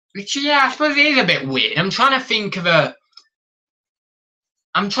 which, yeah, I suppose it is a bit weird. I'm trying to think of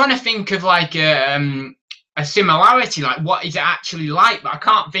like a similarity, like what is it actually like, but I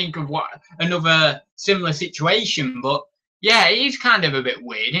can't think of what another similar situation. But yeah, it is kind of a bit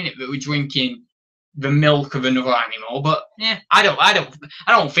weird, isn't it, that we're drinking the milk of another animal? But yeah, I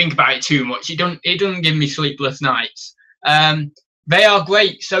don't think about it too much. It doesn't give me sleepless nights. They are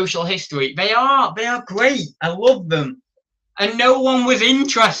great social history. They are great. I love them. And no one was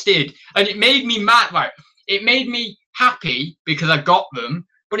interested. And it made me mad. Like, it made me happy because I got them,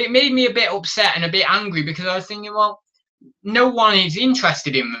 but it made me a bit upset and a bit angry because I was thinking, well, no one is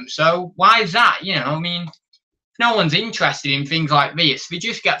interested in them. So why is that? You know, I mean, if no one's interested in things like this, they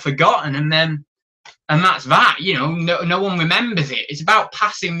just get forgotten, and that's that. You know, no one remembers it. It's about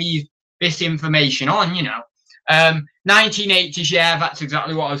passing this information on, you know. 1980s, yeah, that's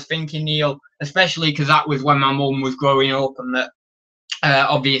exactly what I was thinking, Neil, especially because that was when my mum was growing up, and that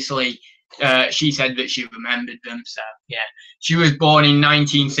obviously she said that she remembered them. So yeah, she was born in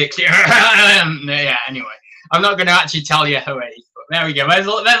 1960. Yeah, anyway, I'm not going to actually tell you her age, but there we go. There's a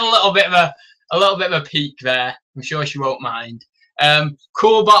little bit of a peek there. I'm sure she won't mind.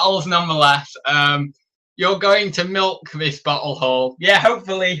 Cool bottles nonetheless. You're going to milk this bottle hole. Yeah,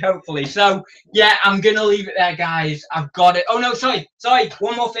 hopefully. So, yeah, I'm going to leave it there, guys. I've got it. Oh, no, sorry.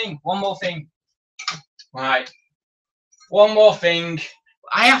 One more thing. Right. One more thing.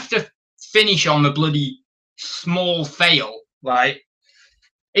 I have to finish on the bloody small fail, right?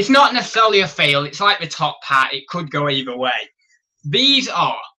 It's not necessarily a fail. It's like the top part. It could go either way. These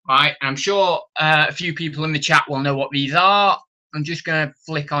are, right, I'm sure a few people in the chat will know what these are. I'm just going to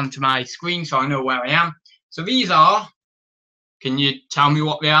flick onto my screen so I know where I am. So these are, can you tell me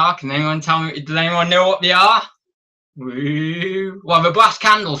what they are? Can anyone tell me? Does anyone know what they are? Woo. Well, the brass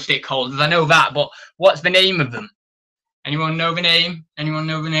candlestick holders, I know that, but what's the name of them? Anyone know the name?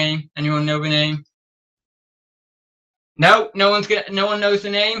 No, no one knows the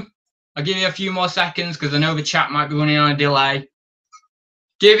name. I'll give you a few more seconds because I know the chat might be running on a delay.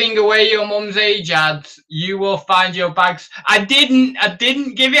 Giving away your mum's age ads, you will find your bags. I didn't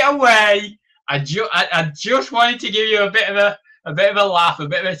give it away. I just wanted to give you a bit of a laugh, a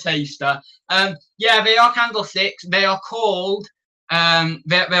bit of a taster. Yeah, they are candlesticks. They are called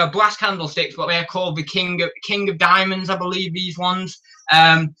they're brass candlesticks, but they are called the King of Diamonds, I believe, these ones.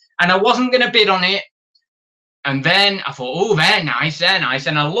 And I wasn't gonna bid on it, and then I thought, oh, they're nice. And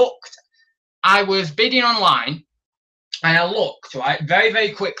I looked. I was bidding online. And I looked, right, very,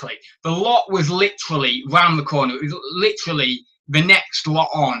 very quickly. The lot was literally round the corner. It was literally the next lot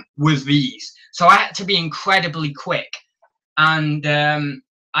on was these. So I had to be incredibly quick. And I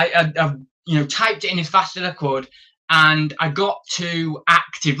typed it in as fast as I could. And I got to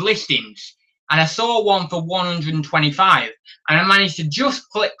active listings. And I saw one for 125. And I managed to just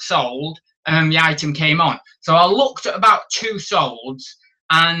click sold. And then the item came on. So I looked at about 2 solds.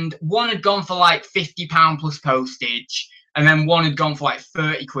 And one had gone for like £50 plus postage, and then one had gone for like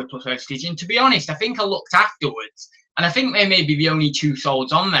 30 quid plus postage. And to be honest, I think I looked afterwards, and I think they may be the only 2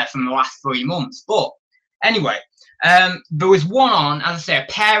 solds on there from the last 3 months. But anyway, there was one on, as I say, a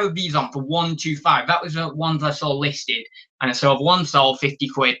pair of these on for 125. That was the ones I saw listed, and I saw one sold 50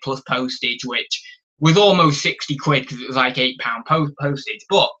 quid plus postage, which was almost 60 quid because it was like £8 postage.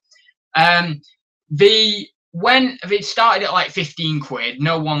 But when it started at like 15 quid,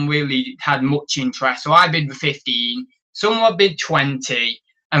 no one really had much interest. So I bid the 15, someone bid 20,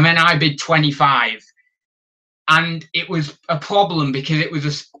 and then I bid 25. And it was a problem because it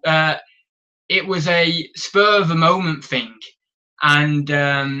was a spur of the moment thing. And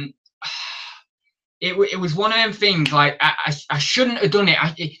it was one of them things, like I shouldn't have done it.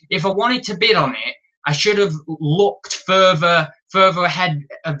 If I wanted to bid on it, I should have looked further ahead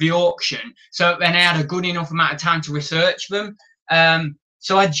of the auction, so then I had a good enough amount of time to research them.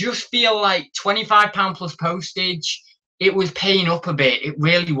 So I just feel like £25 plus postage, it was paying up a bit. It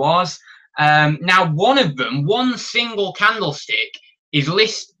really was. Now, one of them, one single candlestick, is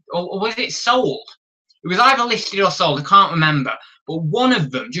listed, or was it sold? It was either listed or sold, I can't remember. But one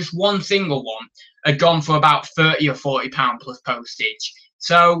of them, just one single one, had gone for about £30 or £40 plus postage.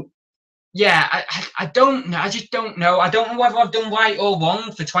 So yeah, I don't know. I just don't know. I don't know whether I've done right or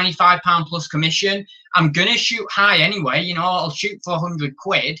wrong for £25 plus commission. I'm gonna shoot high anyway. You know, I'll shoot for 100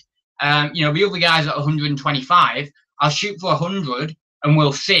 quid. You know, the other guys at 125. I'll shoot for 100, and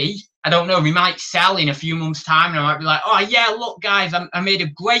we'll see. I don't know. We might sell in a few months' time, and I might be like, oh yeah, look, guys, I made a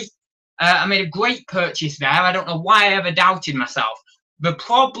great purchase there. I don't know why I ever doubted myself. The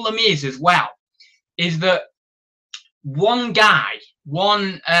problem is, as well, is that one guy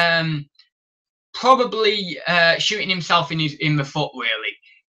one probably shooting himself in the foot, really.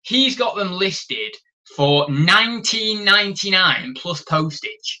 He's got them listed for $19.99 plus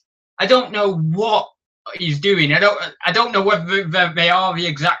postage. I don't know what he's doing. I don't know whether they are the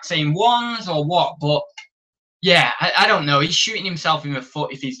exact same ones or what, but yeah, I don't know. He's shooting himself in the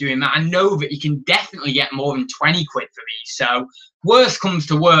foot if he's doing that. I know that you can definitely get more than 20 quid for these. So worst comes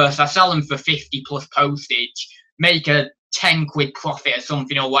to worst, I sell them for 50 plus postage, make a 10 quid profit or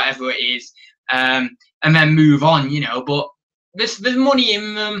something or whatever it is, and then move on, you know. But there's money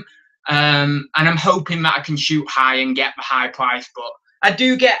in them, and I'm hoping that I can shoot high and get the high price. But I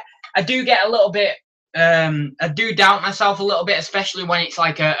do get a little bit. I do doubt myself a little bit, especially when it's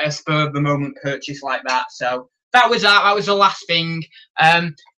like a spur of the moment purchase like that. So that was the last thing.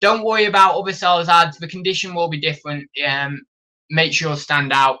 Don't worry about other sellers' ads. The condition will be different. Make sure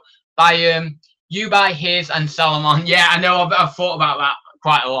stand out. You buy his and sell them on. Yeah, I know. I've thought about that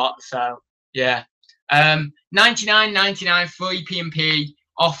quite a lot. So yeah, $99.99 free P&P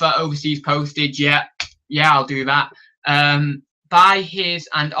offer overseas postage. Yeah, I'll do that. Buy his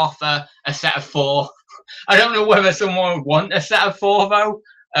and offer a set of 4. I don't know whether someone would want a set of 4 though.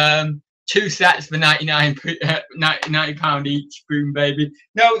 2 sets for £90 each. Boom, baby.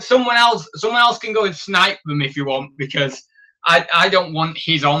 No, someone else can go and snipe them if you want, because I don't want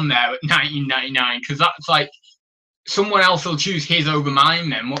his on there at $19.99, because that's like someone else will choose his over mine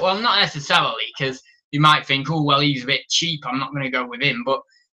then. Well, not necessarily, because you might think, oh well, he's a bit cheap, I'm not going to go with him, but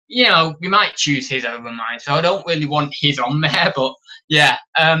you know, we might choose his over mine, so I don't really want his on there. But yeah,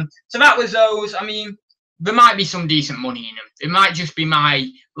 so that was those. I mean, there might be some decent money in them. It might just be my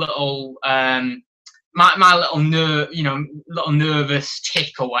little my little nervous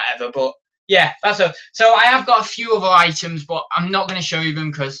tick or whatever. But yeah, so I have got a few other items, but I'm not going to show you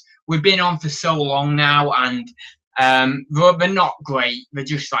them because we've been on for so long now, and they're not great. They're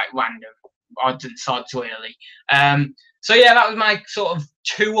just like random odds and sods, really. So yeah, that was my sort of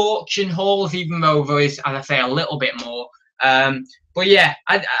 2 auction hauls, even though there is, as I say, a little bit more. But yeah,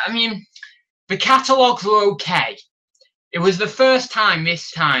 I mean, the catalogues were okay. It was the first time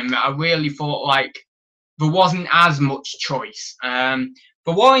this time that I really thought like there wasn't as much choice. The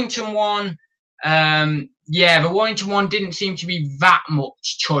Warrington one, yeah, the Warrington one didn't seem to be that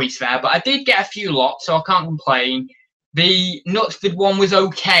much choice there, but I did get a few lots, so I can't complain. The Knutsford one was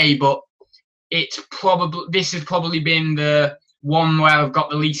okay, but this has probably been the one where I've got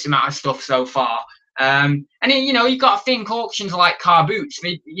the least amount of stuff so far. And then, you know, you've got to think auctions are like car boots.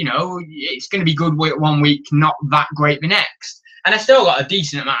 You know, it's going to be good 1 week, not that great the next. And I still got a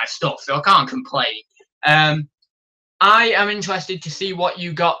decent amount of stuff, so I can't complain. I am interested to see what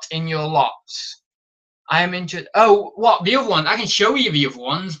you got in your lots. I am interested. Oh, what, the other ones? I can show you the other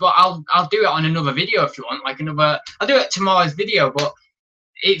ones, but I'll do it on another video if you want. I'll do it tomorrow's video, but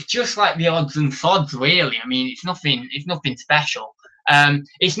it's just like the odds and sods, really. I mean, it's nothing special.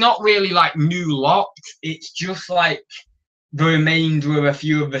 It's not really like new lots. It's just like the remainder of a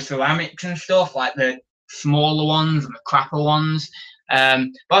few of the ceramics and stuff, like the smaller ones and the crapper ones. But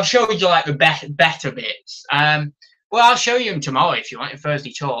I've showed you like the better bits. Well, I'll show you them tomorrow if you want in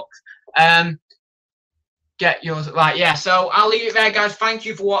Thursday Talks. Get yours right. Yeah, so I'll leave it there, guys. Thank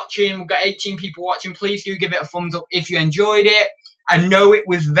you for watching. We've got 18 people watching. Please do give it a thumbs up if you enjoyed it. I know it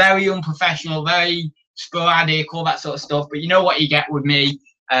was very unprofessional, very sporadic, all that sort of stuff, but you know what you get with me.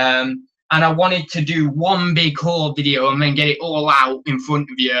 And I wanted to do one big haul video and then get it all out in front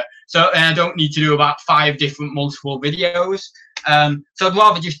of you, so I don't need to do about 5 different multiple videos. So I'd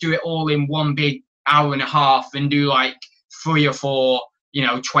rather just do it all in one big hour and a half than do like 3 or 4, you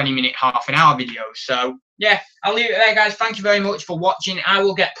know, 20-minute, half an hour videos. So yeah, I'll leave it there, guys. Thank you very much for watching. I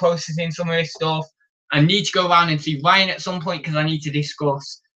will get processing some of this stuff. I need to go around and see Ryan at some point because I need to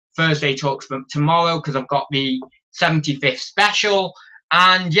discuss Thursday Talks tomorrow because I've got the 75th special.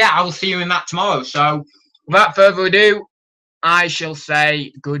 And yeah, I will see you in that tomorrow. So without further ado, I shall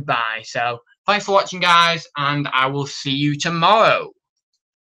say goodbye. So thanks for watching, guys, and I will see you tomorrow.